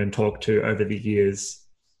just known and talked to over the years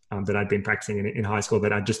that I'd been practicing in high school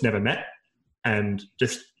that I'd just never met. And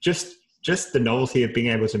just the novelty of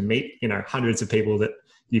being able to meet, you know, hundreds of people that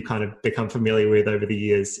you kind of become familiar with over the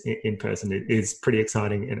years in person is pretty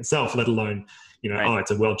exciting in itself, let alone, you know, right. Oh,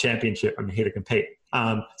 it's a world championship, I'm here to compete.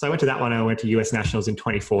 So I went to that one. I went to US Nationals in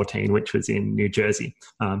 2014, which was in New Jersey.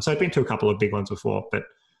 So I'd been to a couple of big ones before, but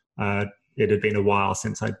it had been a while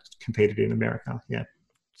since I'd competed in America. Yeah.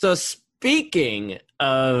 So speaking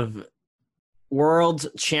of World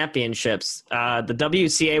Championships, the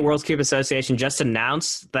WCA World Cube Association just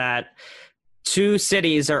announced that 2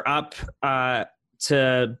 cities are up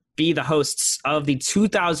to be the hosts of the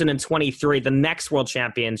 2023, the next World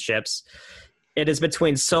Championships. It is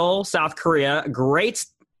between Seoul, South Korea. Great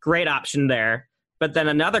option there. But then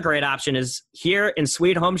another great option is here in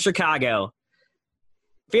sweet home Chicago.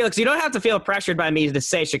 Felix, you don't have to feel pressured by me to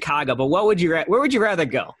say Chicago, but where would you rather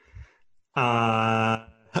go?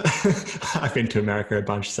 I've been to America a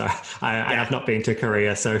bunch, so I have not been to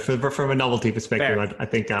Korea. So from a novelty perspective, I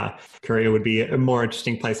think Korea would be a more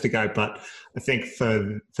interesting place to go. But I think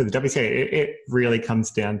for the WCA, it really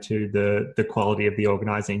comes down to the quality of the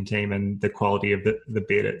organizing team and the quality of the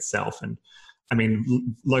bid itself. And I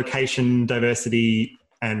mean, location diversity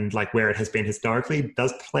and like where it has been historically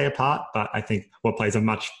does play a part. But I think what plays a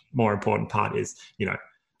much more important part is, you know,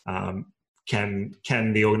 can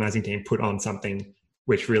the organizing team put on something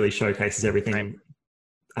which really showcases everything,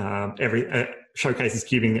 right. Showcases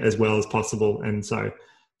cubing as well as possible, and so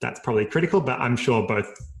that's probably critical. But I'm sure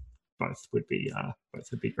both would be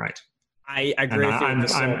great. I agree with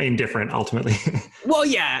you. I'm indifferent ultimately. Well,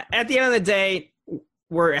 yeah. At the end of the day,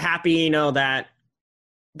 we're happy, you know, that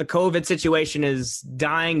the COVID situation is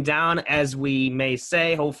dying down, as we may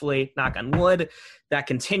say. Hopefully, knock on wood, that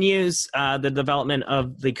continues the development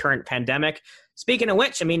of the current pandemic. Speaking of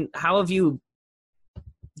which, I mean, how have you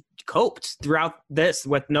coped throughout this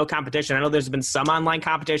with no competition? I know there's been some online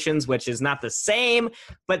competitions, which is not the same,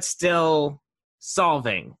 but still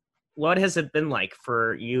solving. What has it been like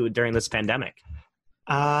for you during this pandemic?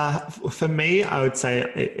 For me, I would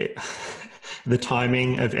say the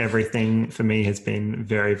timing of everything for me has been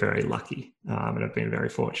very, very lucky. And I've been very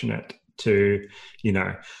fortunate to, you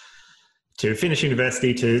know, to finish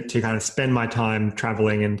university, to kind of spend my time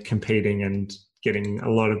traveling and competing and getting a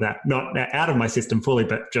lot of that, not out of my system fully,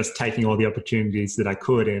 but just taking all the opportunities that I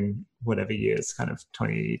could in whatever years, kind of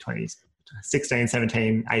 16,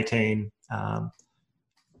 17, 18,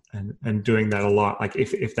 and doing that a lot. Like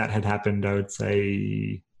if that had happened, I would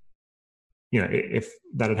say, if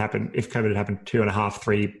COVID had happened 2.5,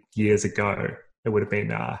 3 years ago, it would have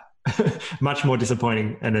been much more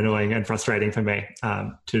disappointing and annoying and frustrating for me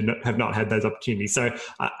to have not had those opportunities. So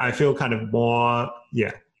I feel kind of more,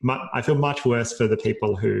 I feel much worse for the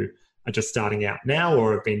people who are just starting out now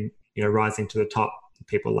or have been, rising to the top.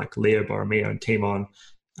 People like Leo Borromeo and Timon,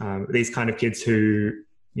 these kind of kids who,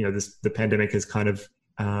 the pandemic has kind of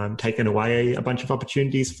taken away a bunch of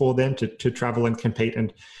opportunities for them to travel and compete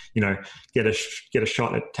and, get a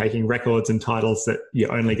shot at taking records and titles that you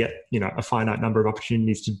only get, a finite number of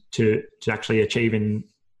opportunities to actually achieve in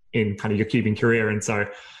kind of your cubing career. And so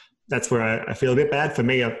that's where I feel a bit bad. For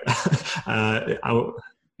me.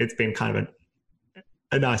 It's been kind of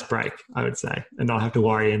a nice break, I would say, and not have to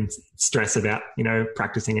worry and stress about,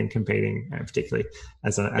 practicing and competing, particularly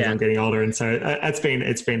as I'm getting older. And so it's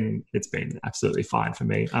been absolutely fine for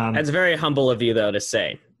me. That's very humble of you, though, to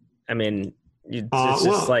say. I mean, there's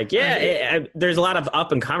a lot of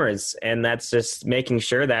up and comers, and that's just making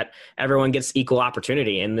sure that everyone gets equal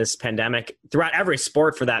opportunity. And this pandemic, throughout every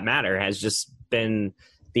sport for that matter, has just been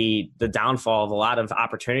the downfall of a lot of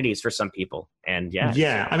opportunities for some people. And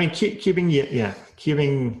I mean, cubing,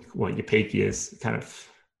 your peak years, kind of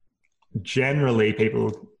generally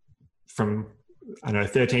people from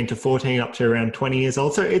 13 to 14 up to around 20 years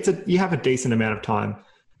old. So you have a decent amount of time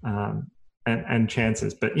and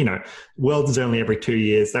chances, but Worlds is only every 2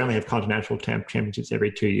 years. They only have continental championships every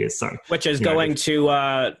 2 years. So which is going to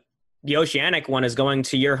the Oceanic one is going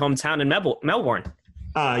to your hometown in Melbourne.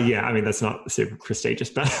 I mean, that's not super prestigious,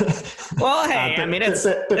 but well, hey,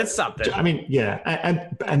 it's something. I mean,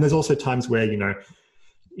 and there's also times where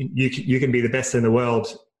you can be the best in the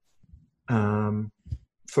world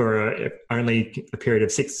for only a period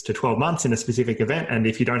of 6 to 12 months in a specific event, and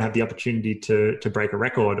if you don't have the opportunity to break a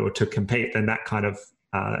record or to compete, then that kind of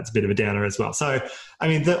that's a bit of a downer as well. So, I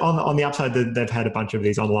mean, on the upside, they've had a bunch of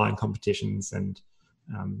these online competitions and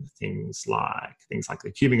things like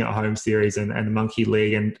the Cubing at Home series and the Monkey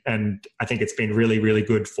League, and I think it's been really, really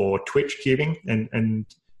good for Twitch cubing and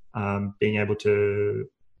being able to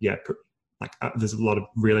there's a lot of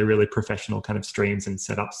really, really professional kind of streams and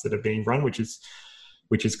setups that are being run, which is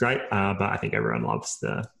great. But I think everyone loves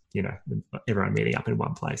everyone meeting up in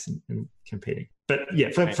one place and competing. But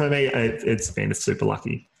for me, it's been a super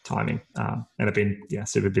lucky timing, and I've been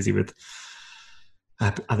super busy with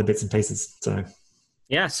other bits and pieces. So.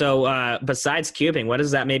 Yeah. So besides cubing, what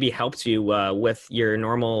does that maybe help you with your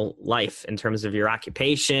normal life in terms of your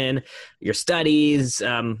occupation, your studies?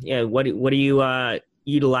 What do you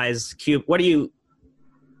utilize what do you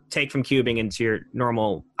take from cubing into your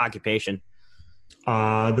normal occupation?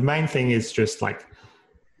 The main thing is just like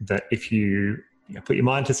that if you put your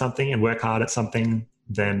mind to something and work hard at something,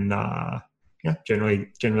 then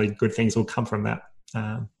generally good things will come from that.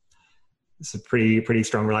 It's a pretty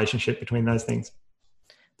strong relationship between those things.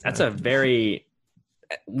 That's a very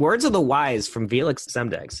words of the wise from Felix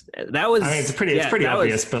Semdex. That was. I mean, it's pretty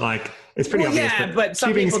obvious, but it's pretty obvious. Yeah, but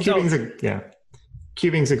some people don't.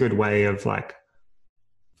 Cubing's a good way of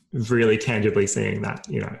really tangibly seeing that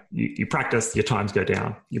you practice, your times go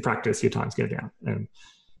down. You practice, your times go down, and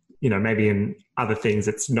maybe in other things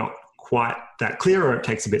it's not quite that clear, or it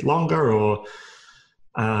takes a bit longer, or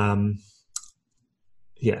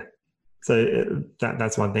So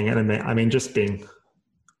that's one thing, and I mean just being.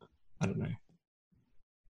 I don't know,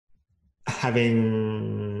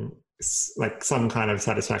 having some kind of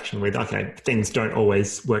satisfaction with, okay, things don't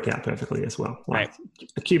always work out perfectly as well. Right.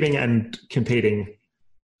 Cubing and competing,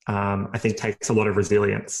 I think takes a lot of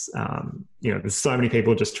resilience. There's so many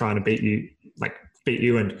people just trying to beat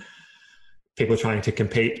you and people trying to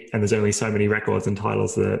compete, and there's only so many records and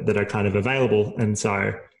titles that are kind of available. And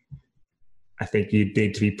so I think you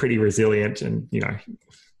need to be pretty resilient, and,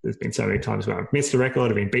 there's been so many times where I've missed a record,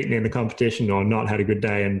 I've been beaten in the competition or not had a good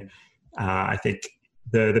day. And I think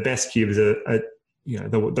the best cubers are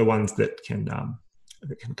the ones that can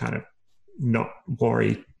kind of not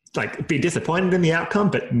worry, be disappointed in the outcome,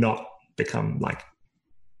 but not become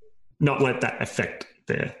not let that affect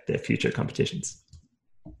their future competitions.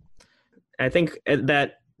 I think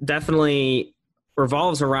that definitely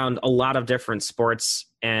revolves around a lot of different sports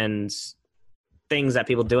and things that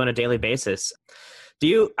people do on a daily basis.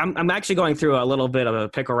 I'm actually going through a little bit of a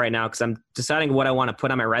pickle right now because I'm deciding what I want to put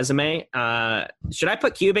on my resume. Should I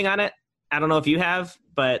put cubing on it? I don't know if you have,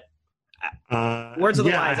 but Words of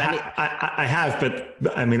the wise. I have,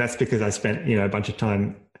 but I mean that's because I spent a bunch of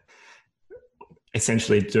time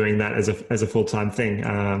essentially doing that as a full-time thing,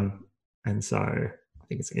 and so I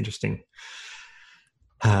think it's interesting.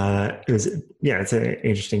 It's an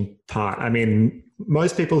interesting part. I mean,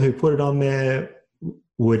 most people who put it on there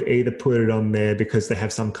would either put it on there because they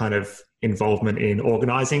have some kind of involvement in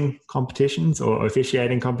organizing competitions or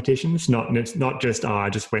officiating competitions. It's not just,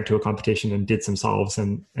 I just went to a competition and did some solves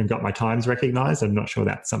and got my times recognized. I'm not sure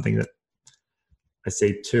that's something that I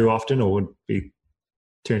see too often or would be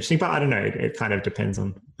too interesting, but I don't know. It kind of depends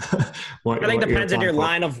on what I think depends on your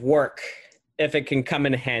line of work, if it can come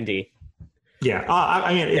in handy. Yeah.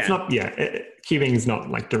 I mean, it's not, cubing is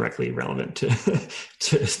not like directly relevant to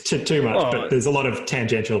too much, but there's a lot of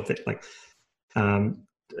tangential,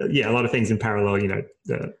 a lot of things in parallel,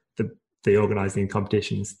 the organizing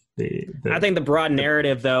competitions. I think the broad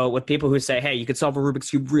narrative though, with people who say, hey, you could solve a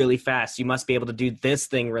Rubik's Cube really fast. You must be able to do this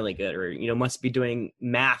thing really good, or, must be doing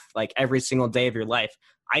math like every single day of your life.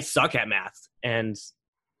 I suck at math and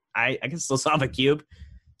I can still solve a cube.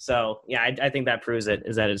 So yeah, I think that proves it,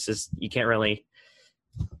 is that it's just, you can't really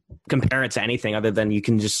compare it to anything other than you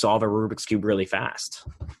can just solve a Rubik's Cube really fast.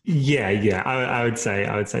 Yeah. I would say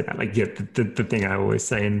that, like, the thing I always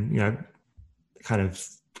say in, kind of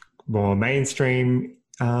more mainstream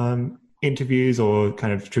interviews or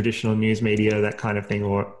kind of traditional news media, that kind of thing,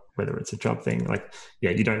 or whether it's a job thing, like,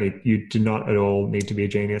 you do not at all need to be a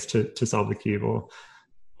genius to solve the cube or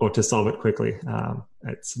to solve it quickly.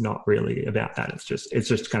 It's not really about that. It's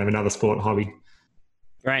just kind of another sport hobby.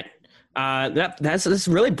 Right. This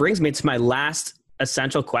really brings me to my last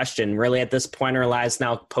essential question. Really, at this point in our lives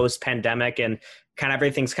now, post-pandemic, and kind of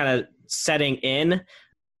everything's kind of setting in.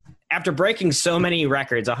 After breaking so many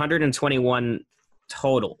records, 121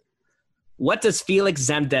 total, what does Felix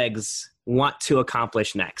Zemdegs want to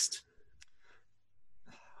accomplish next?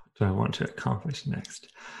 What do I want to accomplish next?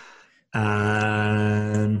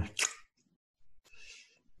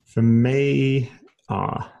 For me,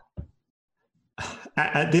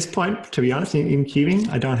 at this point, to be honest, in cubing,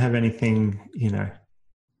 I don't have anything,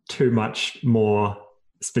 too much more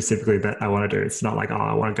specifically that I want to do. It's not like,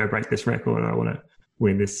 I want to go break this record, I want to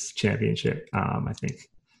win this championship. I think,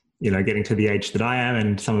 getting to the age that I am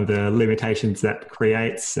and some of the limitations that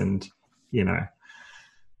creates, and,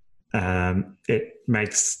 it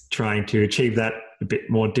makes trying to achieve that a bit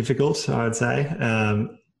more difficult, I would say.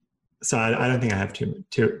 So I don't think I have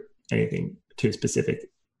anything too specific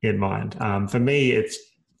in mind. For me, it's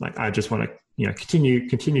like, I just want to, continue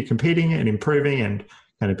competing and improving and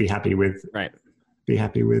kind of be happy with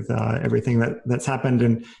everything that's happened.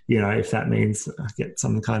 And, if that means I get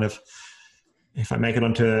some kind of, if I make it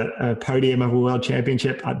onto a podium of a world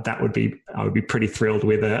championship, I would be pretty thrilled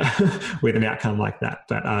with with an outcome like that.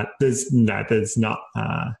 But there's not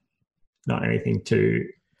anything too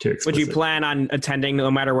explicit. Would you plan on attending, no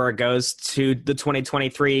matter where it goes, to the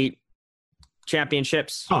 2023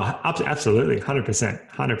 championships? Oh, absolutely.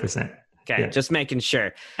 100%. Okay. Just making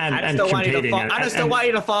sure. I still want you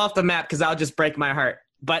to fall off the map, because I'll just break my heart.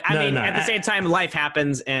 But at the same time, life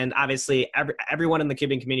happens, and obviously everyone in the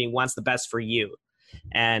cubing community wants the best for you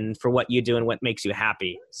and for what you do and what makes you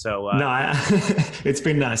happy. So it's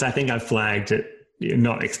been nice. I think I've flagged it,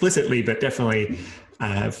 not explicitly, but definitely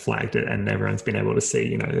have flagged it, and everyone's been able to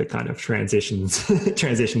see, the kind of transition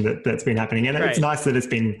that's been happening. And It's nice that it's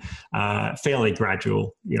been fairly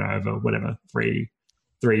gradual, over whatever, three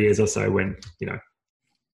years or so, when,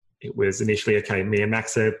 it was initially, okay, me and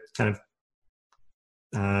Max are kind of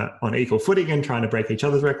on equal footing and trying to break each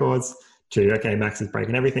other's records, to, okay, Max is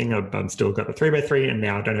breaking everything. I've still got the 3x3, and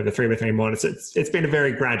now I don't have the 3x3 anymore. It's been a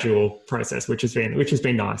very gradual process, which has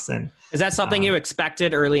been nice. And is that something you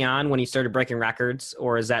expected early on when you started breaking records,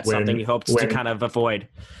 or is that something you hoped to kind of avoid?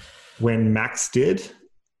 When Max did,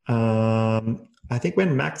 I think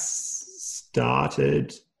when Max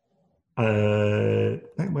started, it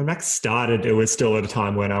was still at a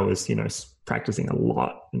time when I was, practicing a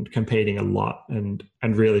lot and competing a lot and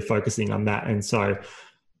really focusing on that. And so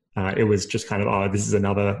it was just kind of, this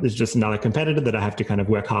is just another competitor that I have to kind of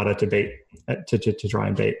work harder to beat, to try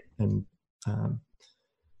and beat. And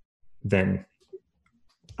then,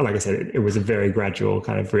 like I said, it was a very gradual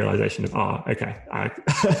kind of realization of, okay, I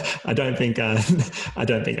don't think I've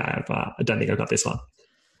got this one.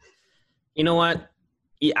 You know what?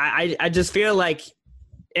 I just feel like,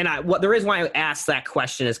 and the reason why I asked that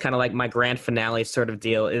question is kind of like my grand finale sort of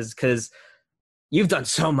deal, is because you've done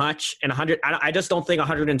so much, and I just don't think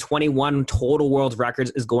 121 total world records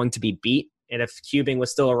is going to be beat. And if cubing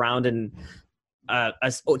was still around in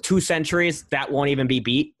 2 centuries, that won't even be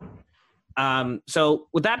beat. So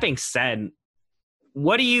with that being said,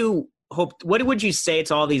 what would you say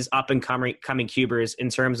to all these up and coming cubers in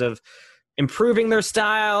terms of improving their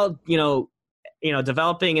style,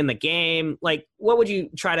 developing in the game? Like, what would you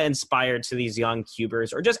try to inspire to these young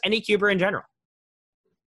cubers or just any cuber in general?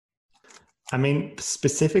 I mean,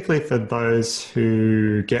 specifically for those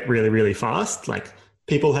who get really, really fast, like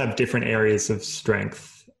people have different areas of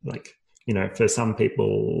strength. Like, for some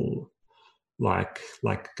people, like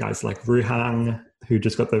guys like Ruhang, who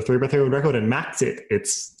just got the 3x3 world record, and Max,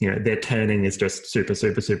 it's their turning is just super,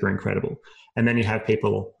 super, super incredible. And then you have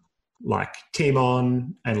people like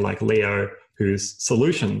Timon and like Leo, whose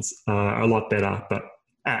solutions are a lot better,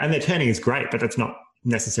 and their turning is great, but that's not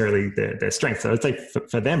necessarily their strength. So I'd say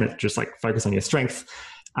for them, it's just like focus on your strength,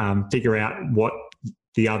 figure out what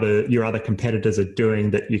your other competitors are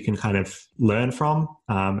doing that you can kind of learn from,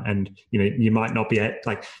 and you might not be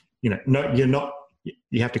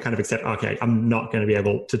you have to kind of accept, okay, I'm not going to be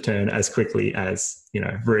able to turn as quickly as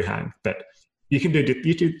Ruhang, but you can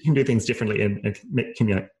do things differently and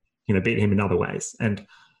can beat him in other ways. And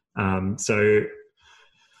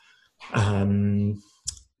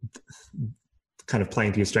kind of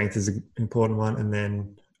playing to your strength is an important one. And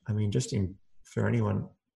then, I mean, for anyone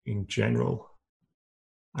in general,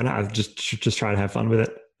 I know, I've just try to have fun with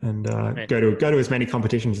it and go to as many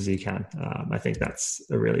competitions as you can. I think that's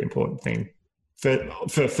a really important thing for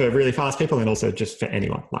really fast people, and also just for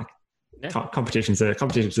anyone. Like competitions are,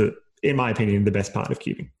 in my opinion, the best part of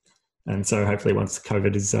cubing. And so hopefully once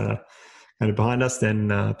COVID is kind of behind us,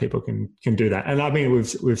 then people can do that. And I mean,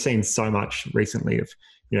 we've seen so much recently of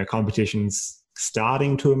competitions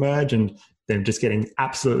starting to emerge and then just getting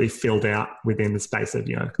absolutely filled out within the space of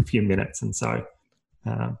a few minutes. And so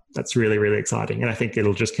that's really, really exciting, and I think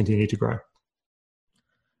it'll just continue to grow.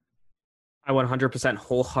 I 100%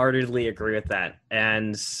 wholeheartedly agree with that.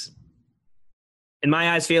 And in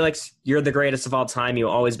my eyes, Felix, you're the greatest of all time. You'll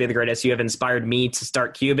always be the greatest. You have inspired me to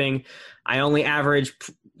start cubing. I only average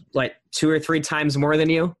like 2 or 3 times more than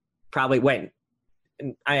you.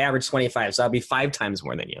 I average 25, so I'll be 5 times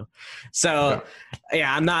more than you. So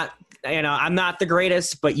yeah, I'm not the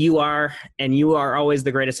greatest, but you are, and you are always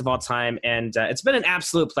the greatest of all time. And it's been an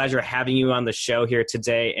absolute pleasure having you on the show here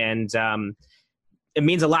today. And it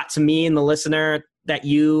means a lot to me and the listener that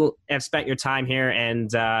you have spent your time here. And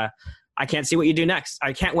I can't see what you do next.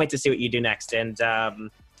 I can't wait to see what you do next. And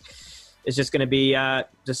it's just going to be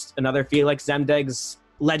just another Felix Zemdeg's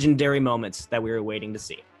legendary moments that we were waiting to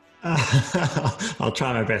see. I'll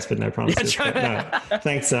try my best, but no promises.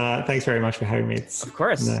 Thanks very much for having me. It's, of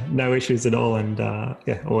course. No issues at all. And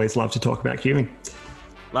always love to talk about cubing.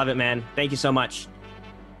 Love it, man. Thank you so much.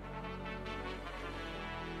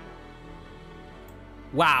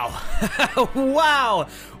 Wow. Wow.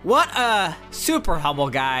 What a super humble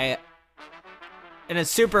guy. And a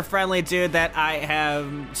super friendly dude that I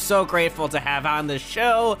am so grateful to have on the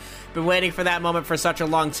show. Been waiting for that moment for such a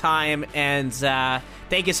long time. And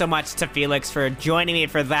thank you so much to Felix for joining me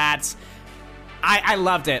for that. I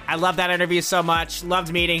loved it. I loved that interview so much.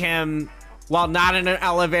 Loved meeting him while not in an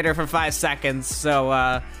elevator for 5 seconds.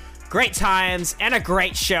 So great times and a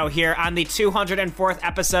great show here on the 204th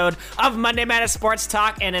episode of Monday Madness Sports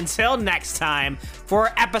Talk. And until next time,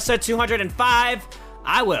 for episode 205,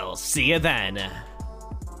 I will see you then.